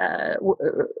rose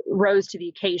to the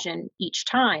occasion each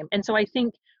time. And so I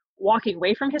think walking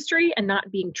away from history and not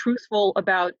being truthful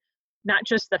about not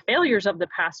just the failures of the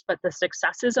past, but the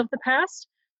successes of the past,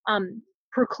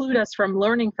 preclude us from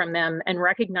learning from them and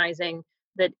recognizing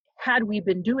that had we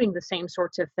been doing the same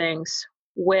sorts of things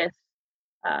with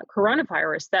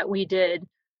coronavirus that we did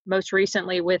most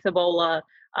recently with Ebola,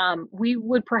 we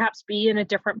would perhaps be in a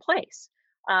different place.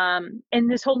 And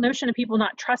this whole notion of people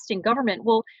not trusting government,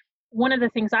 well, one of the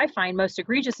things I find most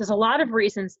egregious is a lot of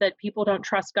reasons that people don't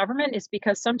trust government is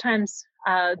because sometimes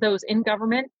those in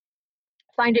government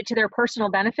find it to their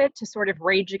personal benefit to sort of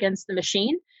rage against the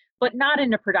machine, but not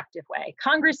in a productive way.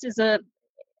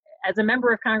 As a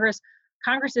member of Congress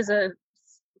is a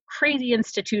crazy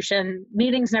institution.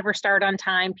 Meetings never start on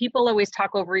time. People always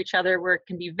talk over each other where it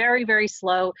can be very, very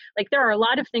slow. Like there are a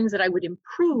lot of things that I would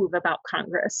improve about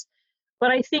Congress.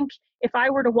 But I think if I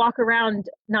were to walk around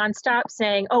nonstop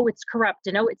saying, oh, it's corrupt,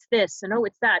 and oh, it's this, and oh,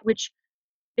 it's that, which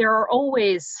there are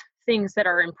always things that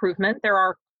are improvement. There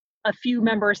are a few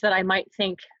members that I might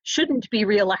think shouldn't be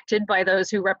reelected by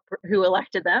those who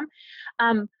elected them.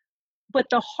 But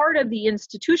the heart of the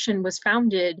institution was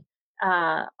founded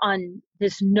on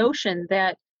this notion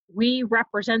that we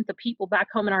represent the people back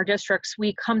home in our districts.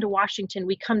 We come to Washington,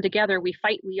 we come together, we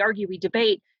fight, we argue, we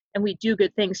debate, and we do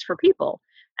good things for people.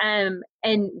 And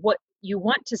what you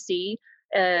want to see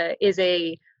is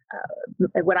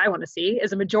what I want to see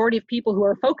is a majority of people who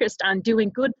are focused on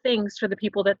doing good things for the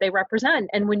people that they represent.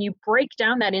 And when you break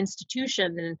down that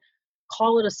institution and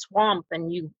call it a swamp,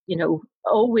 and you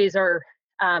always are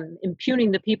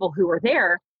impugning the people who are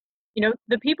there,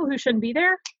 the people who shouldn't be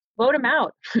there, vote them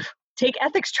out. Take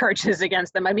ethics charges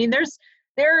against them. I mean,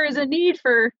 there is a need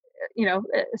for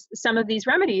some of these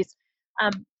remedies.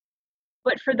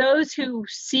 But for those who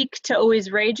seek to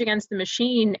always rage against the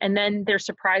machine, and then they're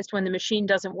surprised when the machine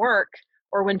doesn't work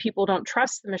or when people don't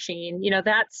trust the machine,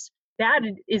 that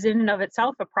is in and of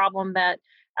itself a problem that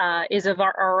is of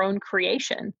our own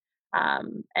creation.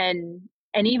 And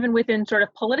even within sort of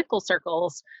political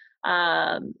circles,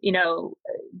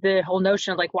 the whole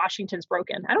notion of like Washington's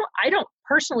broken. I don't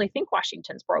personally think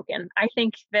Washington's broken. I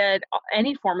think that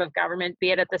any form of government, be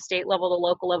it at the state level, the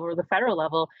local level, or the federal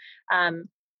level,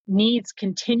 needs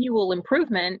continual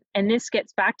improvement. And this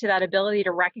gets back to that ability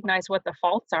to recognize what the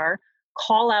faults are,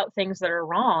 call out things that are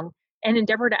wrong, and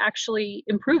endeavor to actually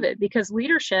improve it. Because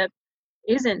leadership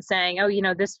isn't saying, oh,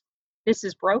 this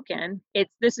is broken.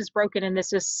 This is broken and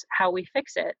this is how we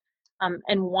fix it.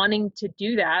 And wanting to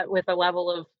do that with a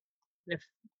level of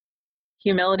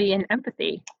humility and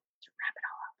empathy to wrap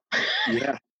it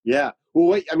all up. Yeah.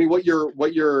 Well,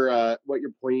 what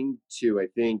you're pointing to, I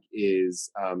think,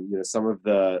 is some of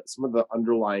the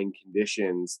underlying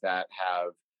conditions that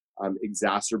have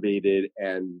exacerbated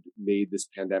and made this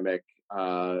pandemic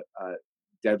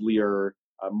deadlier,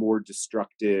 more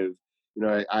destructive.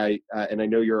 I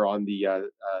know you're on the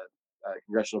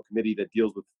congressional committee that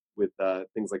deals with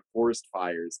things like forest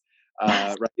fires,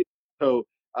 right? So,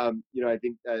 I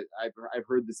think that I've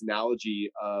heard this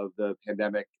analogy of the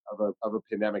pandemic, of a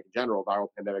pandemic in general, viral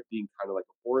pandemic, being kind of like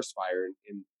a forest fire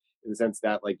in the sense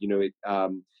that, like,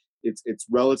 it's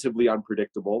relatively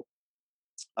unpredictable,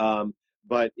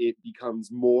 but it becomes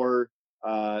more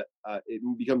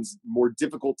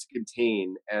difficult to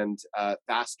contain and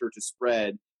faster to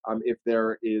spread if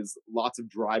there is lots of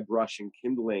dry brush and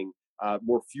kindling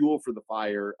more fuel for the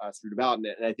fire strewed about.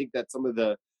 And I think that some of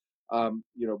the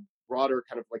broader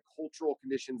kind of like cultural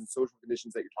conditions and social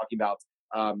conditions that you're talking about,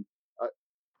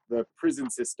 the prison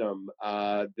system,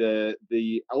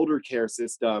 the elder care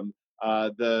system,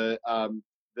 the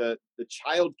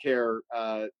child care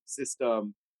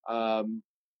system,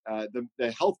 the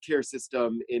healthcare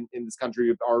system in this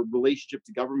country, our relationship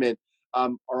to government,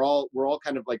 we're all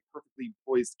kind of like perfectly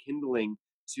poised kindling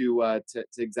to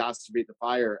exacerbate the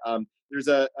fire. There's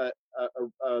a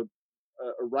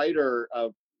writer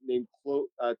named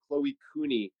Chloe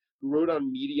Cooney who wrote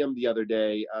on Medium the other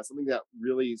day something that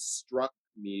really struck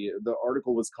me. The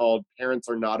article was called "Parents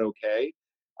Are Not Okay,"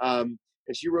 and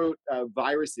she wrote,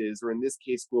 "Viruses, or in this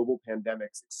case, global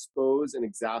pandemics, expose and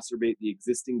exacerbate the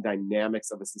existing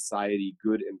dynamics of a society,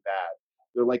 good and bad.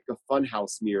 They're like a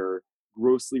funhouse mirror,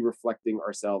 grossly reflecting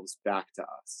ourselves back to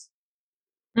us."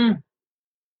 Mm.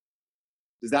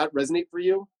 Does that resonate for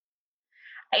you?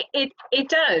 It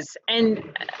does, and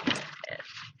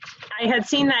I had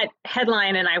seen that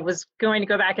headline, and I was going to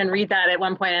go back and read that at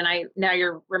one point, and now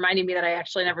you're reminding me that I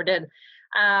actually never did.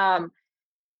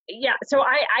 Yeah, so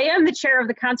I am the chair of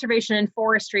the Conservation and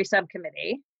Forestry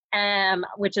Subcommittee,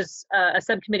 which is a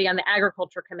subcommittee on the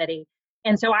Agriculture Committee.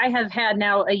 And so I have had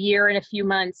now a year and a few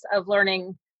months of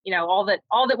learning, all that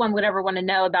one would ever want to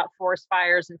know about forest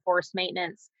fires and forest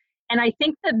maintenance. And I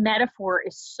think the metaphor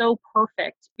is so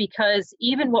perfect, because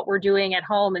even what we're doing at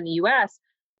home in the US,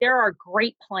 there are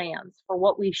great plans for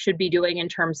what we should be doing in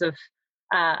terms of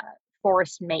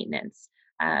forest maintenance.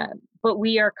 But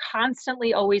we are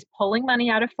constantly always pulling money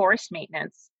out of forest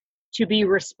maintenance to be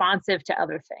responsive to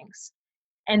other things.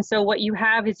 And so what you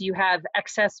have is you have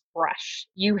excess brush.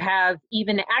 You have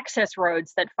even access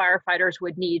roads that firefighters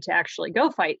would need to actually go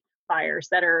fight fires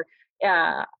that are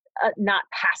not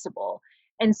passable.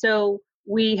 And so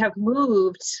we have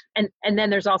moved, and then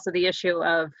there's also the issue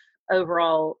of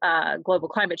overall global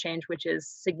climate change, which is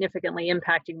significantly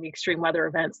impacting the extreme weather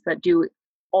events that do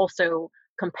also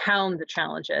compound the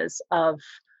challenges of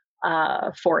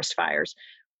forest fires.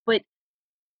 But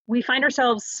we find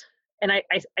ourselves, and I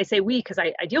say we because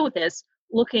I deal with this,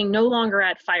 looking no longer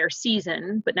at fire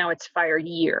season, but now it's fire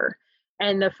year.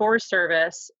 And the Forest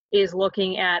Service is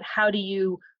looking at how do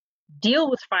you deal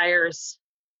with fires,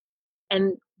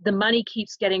 and the money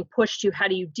keeps getting pushed to how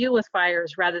do you deal with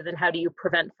fires rather than how do you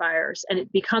prevent fires. And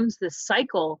it becomes this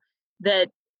cycle that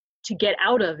to get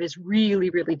out of is really,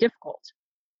 really difficult.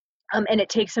 And it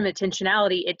takes some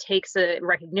intentionality. It takes a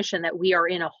recognition that we are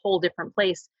in a whole different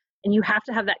place. And you have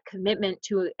to have that commitment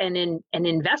to an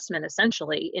investment,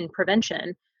 essentially, in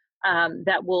prevention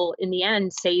that will, in the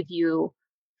end, save you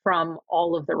from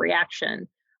all of the reaction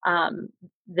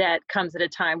that comes at a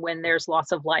time when there's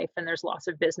loss of life and there's loss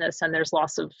of business and there's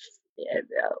loss of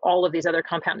all of these other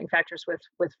compounding factors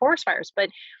with forest fires. But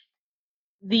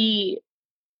the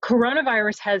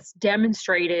coronavirus has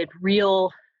demonstrated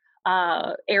real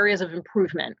areas of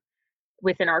improvement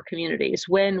within our communities.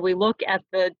 When we look at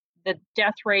the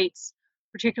death rates,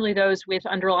 particularly those with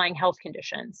underlying health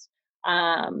conditions,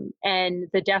 and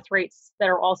the death rates that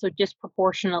are also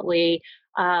disproportionately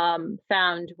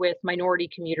found with minority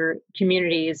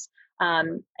communities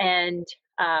and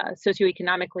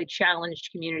socioeconomically challenged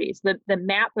communities. The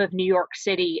map of New York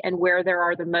City and where there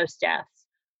are the most deaths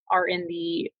are in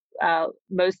the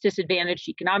most disadvantaged,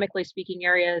 economically speaking,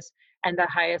 areas and the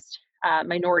highest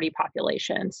minority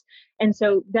populations. And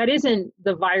so that isn't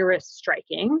the virus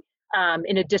striking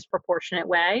in a disproportionate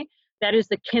way. That is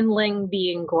the kindling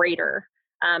being greater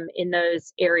in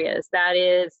those areas. That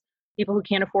is people who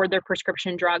can't afford their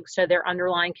prescription drugs, so their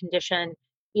underlying condition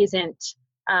isn't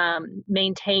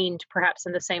maintained perhaps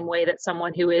in the same way that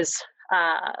someone who is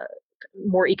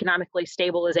more economically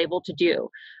stable is able to do.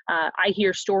 I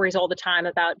hear stories all the time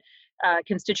about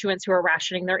constituents who are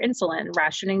rationing their insulin,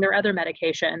 rationing their other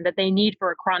medication that they need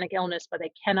for a chronic illness, but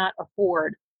they cannot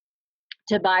afford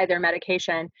to buy their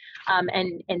medication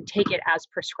and take it as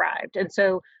prescribed. And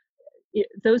so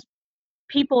those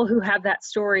people who have that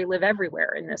story live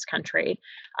everywhere in this country.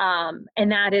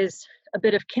 And that is a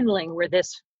bit of kindling where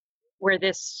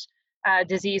this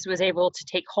disease was able to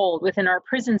take hold within our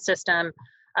prison system.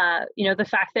 The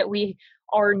fact that we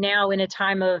are now in a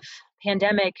time of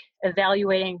pandemic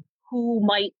evaluating who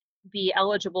might be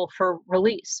eligible for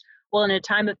release. Well, in a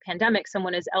time of pandemic,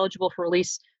 someone is eligible for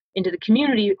release into the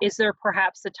community. Is there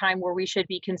perhaps a time where we should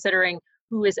be considering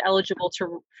who is eligible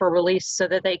for release so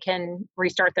that they can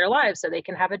restart their lives, so they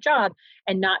can have a job,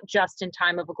 and not just in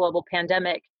time of a global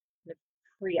pandemic,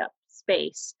 free up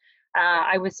space?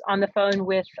 I was on the phone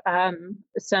with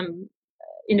some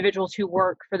individuals who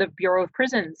work for the Bureau of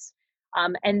Prisons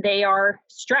and they are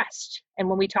stressed. And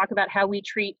when we talk about how we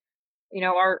treat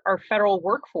our federal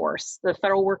workforce, the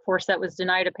federal workforce that was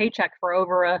denied a paycheck for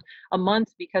over a month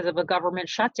because of a government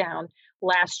shutdown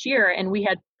last year, and we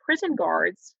had prison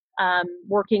guards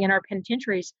working in our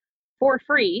penitentiaries for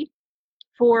free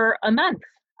for a month,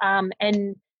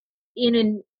 and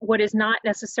in what is not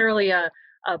necessarily a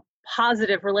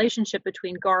positive relationship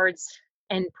between guards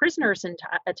and prisoners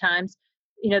at times,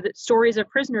 the stories of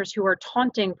prisoners who are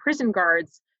taunting prison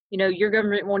guards, your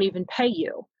government won't even pay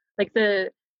you. Like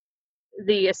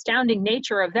the astounding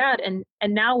nature of that, and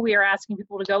now we are asking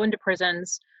people to go into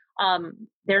prisons.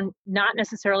 They're not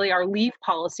necessarily our leave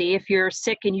policy. If you're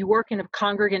sick and you work in a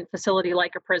congregant facility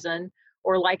like a prison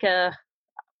or like a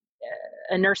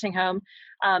nursing home,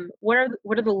 what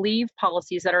are the leave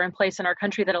policies that are in place in our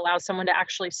country that allows someone to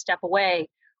actually step away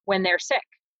when they're sick?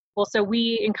 Well, so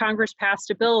we in Congress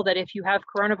passed a bill that if you have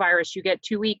coronavirus, you get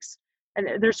 2 weeks, and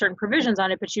there's certain provisions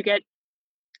on it, but you get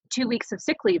 2 weeks of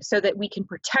sick leave so that we can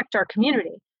protect our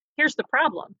community. Here's the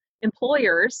problem.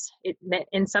 Employers,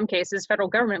 in some cases, federal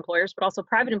government employers, but also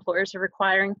private employers, are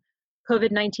requiring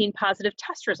COVID-19 positive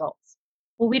test results.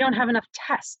 Well, we don't have enough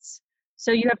tests.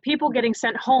 So you have people getting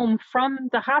sent home from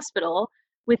the hospital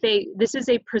with this is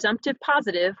a presumptive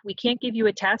positive. We can't give you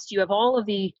a test. You have all of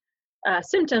the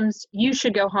symptoms. You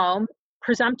should go home.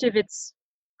 Presumptive it's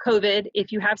COVID.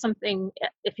 If you have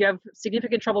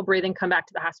significant trouble breathing, come back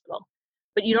to the hospital.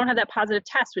 But you don't have that positive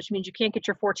test, which means you can't get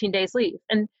your 14 days leave.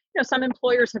 And some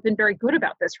employers have been very good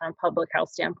about this from a public health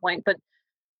standpoint, but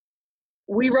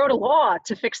we wrote a law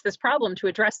to fix this problem, to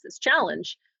address this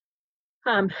challenge.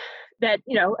 That,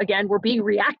 again, we're being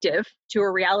reactive to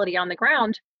a reality on the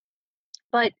ground.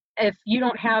 But if you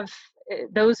don't have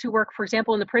those who work, for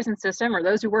example, in the prison system, or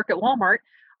those who work at Walmart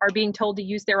are being told to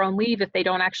use their own leave if they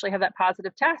don't actually have that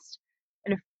positive test.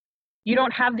 And if you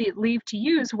don't have the leave to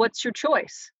use, what's your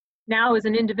choice? Now, as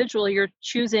an individual, you're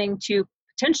choosing to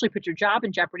potentially put your job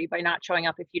in jeopardy by not showing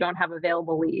up if you don't have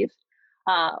available leave.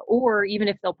 Or even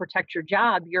if they'll protect your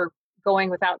job, you're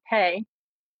going without pay.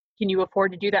 Can you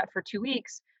afford to do that for 2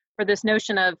 weeks? For this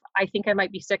notion of, I think I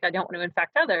might be sick, I don't want to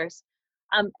infect others.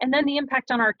 And then the impact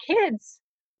on our kids.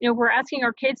 We're asking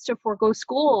our kids to forego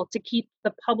school to keep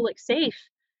the public safe.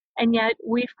 And yet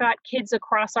we've got kids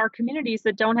across our communities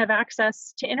that don't have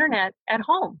access to internet at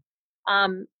home.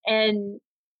 And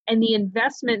the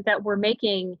investment that we're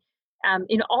making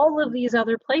in all of these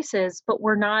other places, but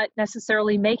we're not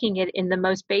necessarily making it in the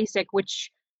most basic,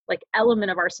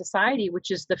 element of our society,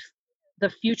 which is the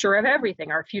future of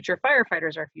everything: our future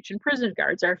firefighters, our future prison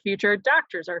guards, our future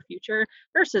doctors, our future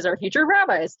nurses, our future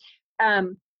rabbis.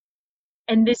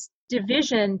 And this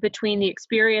division between the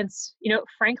experience,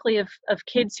 frankly, of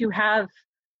kids who have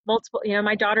multiple,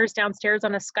 my daughter's downstairs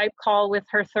on a Skype call with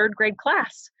her 3rd grade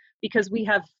class because we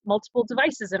have multiple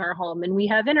devices in our home and we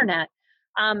have internet.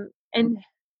 And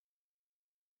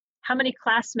how many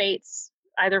classmates,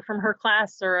 either from her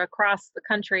class or across the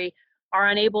country, are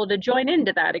unable to join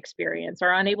into that experience,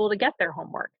 are unable to get their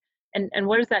homework? And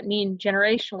what does that mean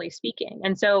generationally speaking?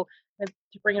 And so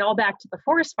to bring it all back to the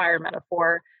forest fire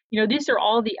metaphor, these are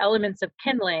all the elements of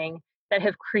kindling that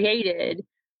have created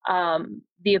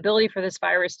the ability for this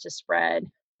virus to spread,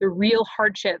 the real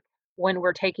hardship when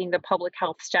we're taking the public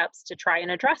health steps to try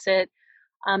and address it.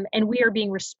 And we are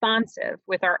being responsive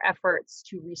with our efforts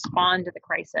to respond to the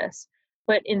crisis.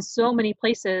 But in so many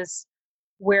places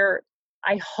where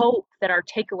I hope that our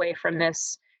takeaway from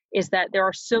this is that there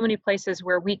are so many places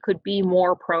where we could be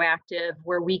more proactive,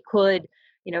 where we could,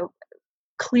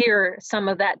 clear some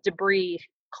of that debris,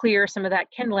 clear some of that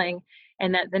kindling,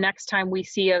 and that the next time we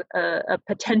see a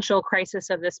potential crisis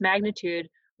of this magnitude,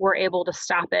 we're able to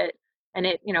stop it, and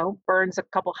it, burns a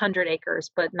couple hundred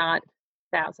acres, but not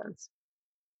thousands.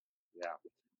 Yeah.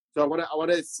 So I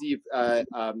want to see if,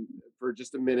 for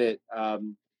just a minute,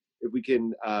 if we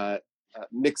can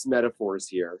mix metaphors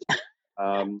here.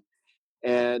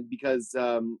 And because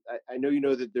I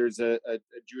know that there's a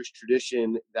Jewish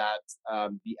tradition that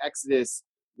the Exodus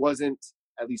wasn't,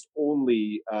 at least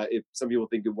only, if some people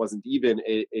think it wasn't even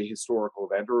a historical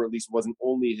event, or at least wasn't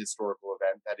only a historical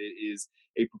event, that it is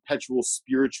a perpetual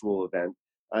spiritual event.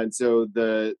 And so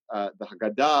the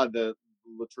Haggadah, the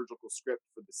liturgical script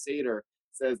for the Seder,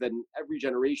 says that in every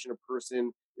generation, a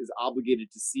person is obligated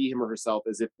to see him or herself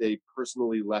as if they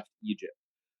personally left Egypt.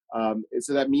 And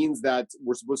so that means that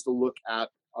we're supposed to look at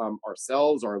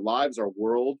ourselves, our lives, our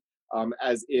world,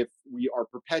 as if we are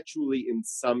perpetually in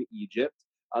some Egypt,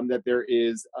 that there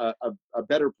is a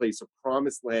better place, a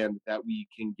promised land that we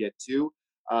can get to,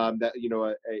 that,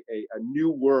 a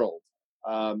new world,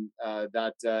 and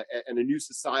a new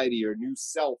society or new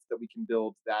self that we can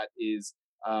build that is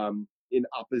in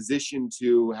opposition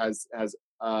to, has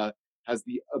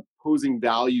the opposing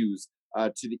values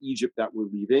to the Egypt that we're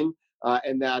leaving,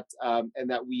 and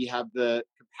that we have the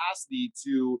capacity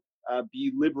to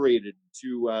be liberated,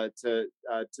 to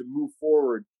move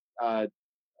forward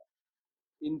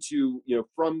into,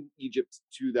 from Egypt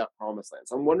to that promised land.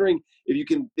 So I'm wondering if you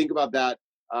can think about that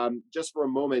just for a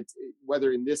moment,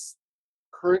 whether in this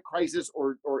current crisis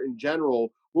or in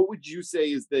general. What would you say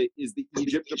is the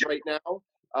Egypt of right now?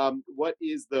 What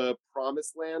is the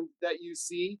promised land that you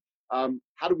see?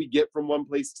 How do we get from one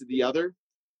place to the other?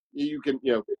 You can,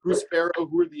 who's Pharaoh?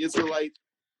 Who are the Israelites?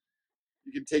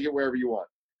 You can take it wherever you want.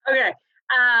 Okay.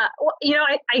 Well,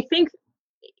 I think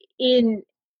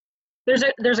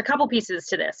there's a couple pieces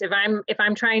to this. If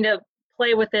I'm trying to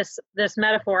play with this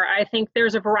metaphor, I think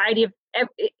there's a variety of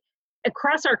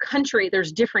across our country.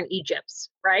 There's different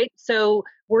Egypts, right? So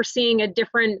we're seeing a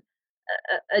different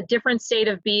state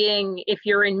of being if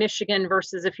you're in Michigan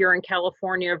versus if you're in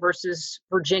California versus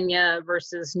Virginia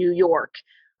versus New York.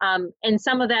 And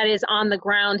some of that is on the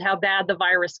ground, how bad the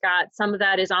virus got. Some of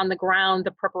that is on the ground,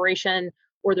 the preparation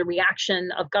or the reaction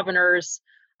of governors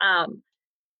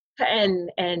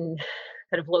and kind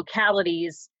of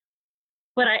localities.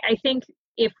 But I think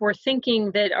if we're thinking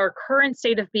that our current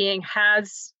state of being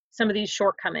has some of these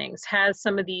shortcomings, has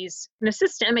some of these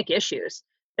systemic issues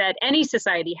that any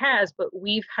society has, but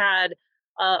we've had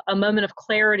a moment of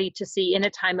clarity to see in a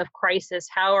time of crisis,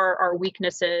 how are our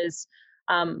weaknesses,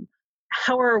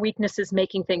 how are our weaknesses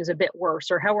making things a bit worse,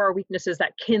 or how are our weaknesses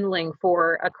that kindling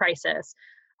for a crisis?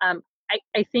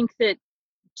 I think that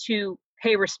to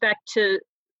pay respect to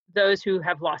those who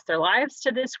have lost their lives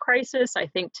to this crisis, I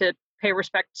think to pay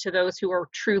respect to those who are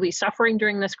truly suffering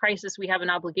during this crisis, we have an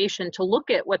obligation to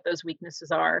look at what those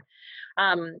weaknesses are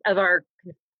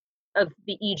of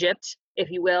the Egypt, if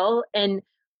you will. And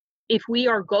if we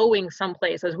are going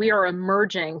someplace, as we are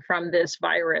emerging from this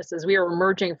virus, as we are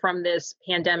emerging from this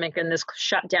pandemic and this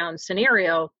shutdown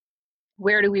scenario,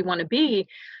 where do we want to be?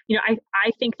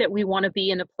 I think that we want to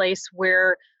be in a place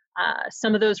where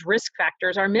some of those risk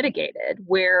factors are mitigated,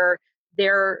 where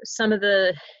there are some of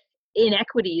the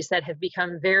inequities that have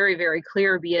become very, very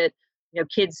clear, be it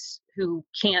kids who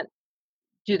can't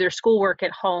do their schoolwork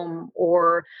at home,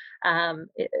 or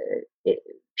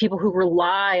people who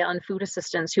rely on food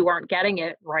assistance who aren't getting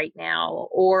it right now,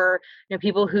 or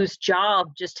people whose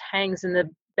job just hangs in the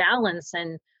balance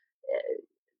and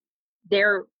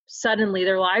suddenly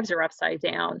their lives are upside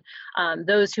down.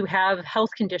 Those who have health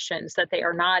conditions that they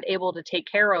are not able to take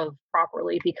care of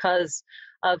properly because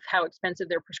of how expensive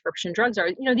their prescription drugs are.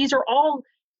 These are all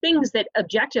things that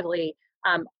objectively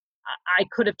I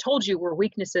could have told you were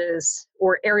weaknesses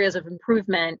or areas of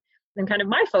improvement. And kind of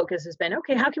my focus has been,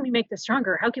 okay, how can we make this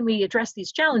stronger? How can we address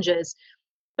these challenges?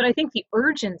 But I think the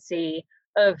urgency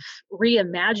of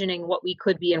reimagining what we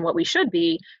could be and what we should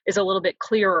be is a little bit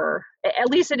clearer. At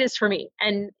least it is for me.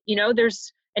 And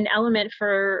there's an element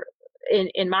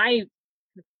in my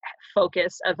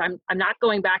focus of I'm not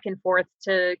going back and forth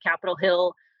to Capitol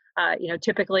Hill.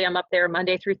 Typically I'm up there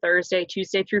Monday through Thursday,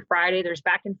 Tuesday through Friday. There's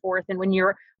back and forth, and when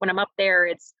I'm up there,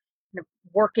 it's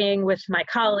working with my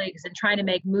colleagues and trying to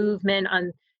make movement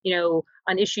on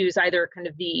issues, either kind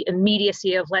of the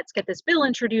immediacy of let's get this bill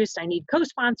introduced, I need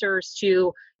co-sponsors,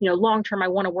 to long term, I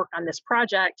want to work on this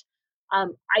project.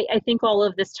 I think all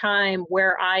of this time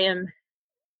where I am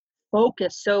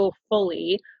focused so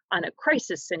fully on a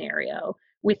crisis scenario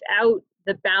without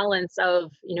the balance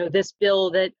of this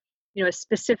bill that is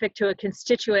specific to a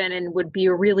constituent and would be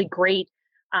a really great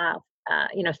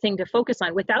thing to focus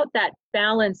on, without that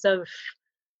balance of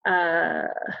the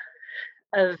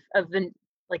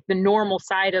normal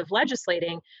side of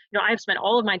legislating. I've spent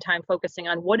all of my time focusing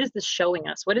on what is this showing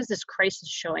us? What is this crisis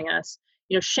showing us?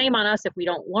 Shame on us if we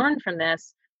don't learn from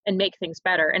this and make things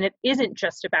better. And it isn't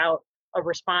just about a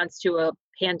response to a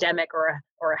pandemic or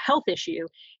a health issue.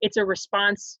 It's a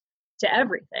response to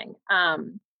everything.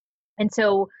 And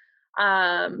so,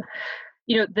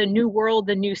 the new world,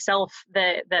 the new self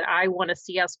that I want to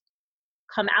see us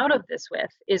come out of this with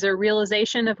is a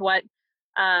realization of what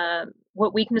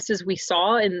weaknesses we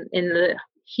saw in the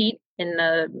heat, in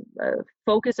the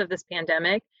focus of this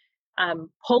pandemic,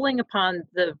 pulling upon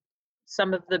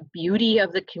some of the beauty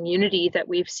of the community that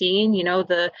we've seen.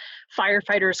 The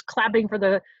firefighters clapping for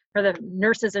the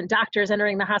nurses and doctors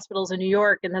entering the hospitals in New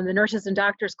York, and then the nurses and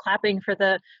doctors clapping for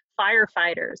the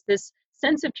firefighters. This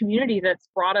sense of community that's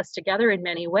brought us together in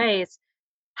many ways.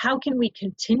 How can we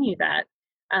continue that?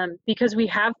 Because we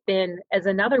have been, as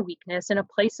another weakness, in a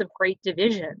place of great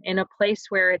division, in a place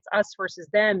where it's us versus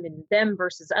them and them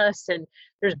versus us, and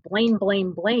there's blame,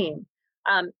 blame, blame.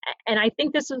 And I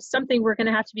think this is something we're going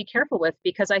to have to be careful with,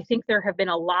 because I think there have been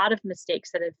a lot of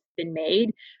mistakes that have been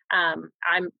made.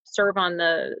 I serve on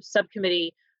the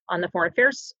subcommittee on the Foreign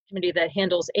Affairs Committee that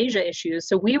handles Asia issues.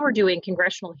 So we were doing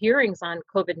congressional hearings on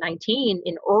COVID-19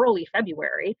 in early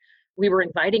February. We were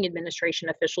inviting administration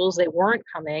officials. They weren't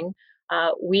coming.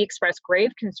 We expressed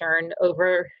grave concern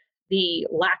over the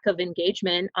lack of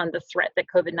engagement on the threat that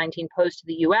COVID-19 posed to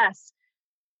the US.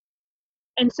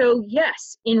 And so,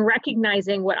 yes, in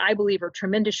recognizing what I believe are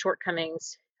tremendous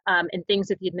shortcomings and things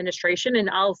that the administration, and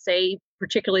I'll say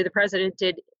particularly the president,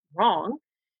 did wrong,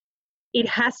 it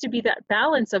has to be that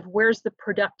balance of where's the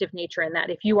productive nature in that.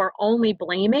 If you are only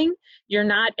blaming, you're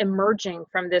not emerging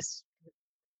from this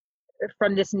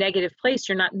negative place.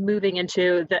 You're not moving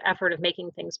into the effort of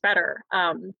making things better.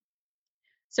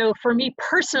 So for me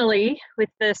personally, with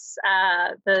this,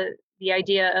 the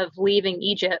idea of leaving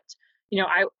Egypt,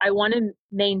 I want to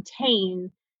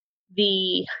maintain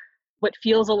what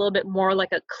feels a little bit more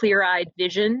like a clear-eyed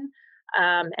vision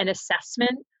and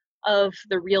assessment of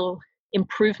the real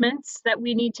improvements that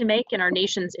we need to make in our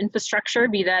nation's infrastructure,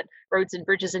 be that roads and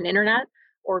bridges and internet,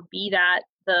 or be that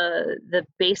the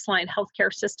baseline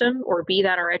healthcare system, or be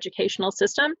that our educational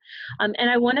system. And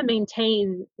I want to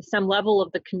maintain some level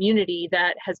of the community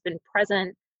that has been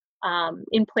present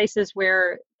in places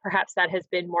where perhaps that has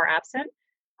been more absent.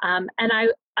 And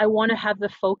I want to have the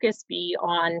focus be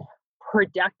on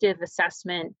productive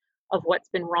assessment of what's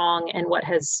been wrong and what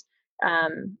has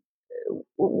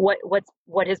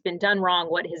what has been done wrong,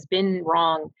 what has been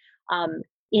wrong,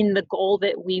 in the goal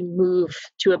that we move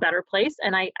to a better place.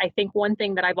 And I think one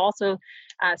thing that I've also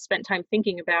spent time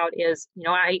thinking about is,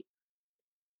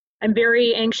 I'm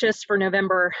very anxious for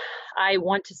November. I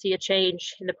want to see a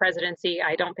change in the presidency.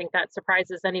 I don't think that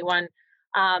surprises anyone.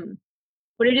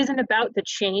 But it isn't about the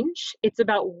change. It's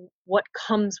about what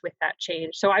comes with that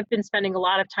change. So I've been spending a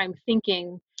lot of time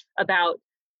thinking about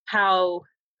how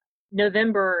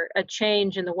November, a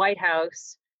change in the White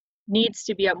House, needs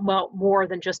to be about more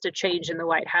than just a change in the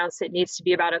White House. It needs to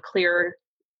be about a clear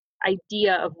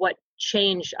idea of what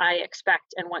change I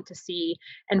expect and want to see.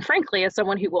 And frankly, as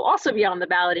someone who will also be on the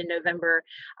ballot in November,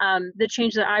 the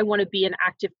change that I want to be an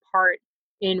active part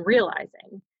in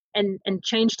realizing. And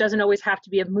change doesn't always have to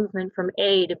be a movement from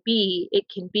A to B. It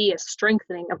can be a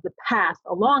strengthening of the path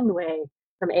along the way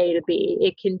from A to B.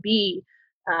 It can be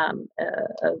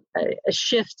a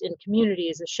shift in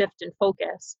communities, a shift in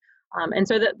focus. And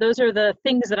so those are the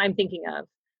things that I'm thinking of,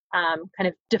 kind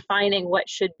of defining what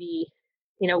should be,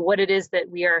 what it is that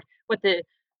we are, what the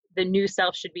new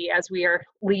self should be as we are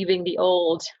leaving the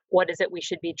old. What is it we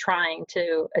should be trying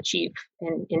to achieve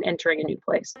in entering a new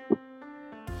place?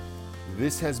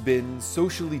 This has been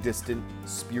Socially Distant,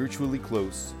 Spiritually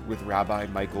Close with Rabbi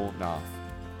Michael Knopf.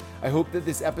 I hope that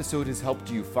this episode has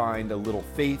helped you find a little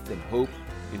faith and hope,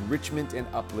 enrichment and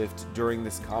uplift during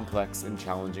this complex and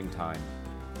challenging time.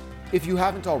 If you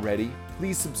haven't already,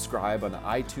 please subscribe on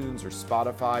iTunes or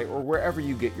Spotify or wherever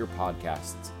you get your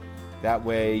podcasts. That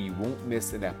way you won't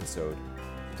miss an episode.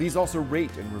 Please also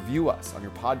rate and review us on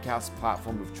your podcast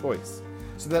platform of choice,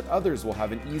 so that others will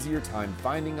have an easier time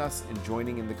finding us and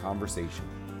joining in the conversation.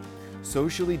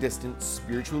 Socially Distant,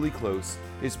 Spiritually Close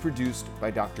is produced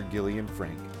by Dr. Gillian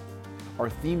Frank.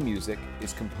 Our theme music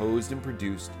is composed and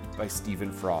produced by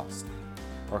Stephen Frost.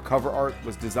 Our cover art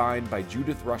was designed by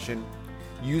Judith Russian,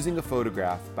 using a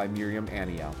photograph by Miriam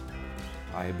Aniel.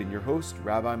 I have been your host,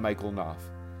 Rabbi Michael Knopf.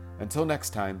 Until next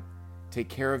time, take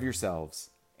care of yourselves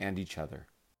and each other.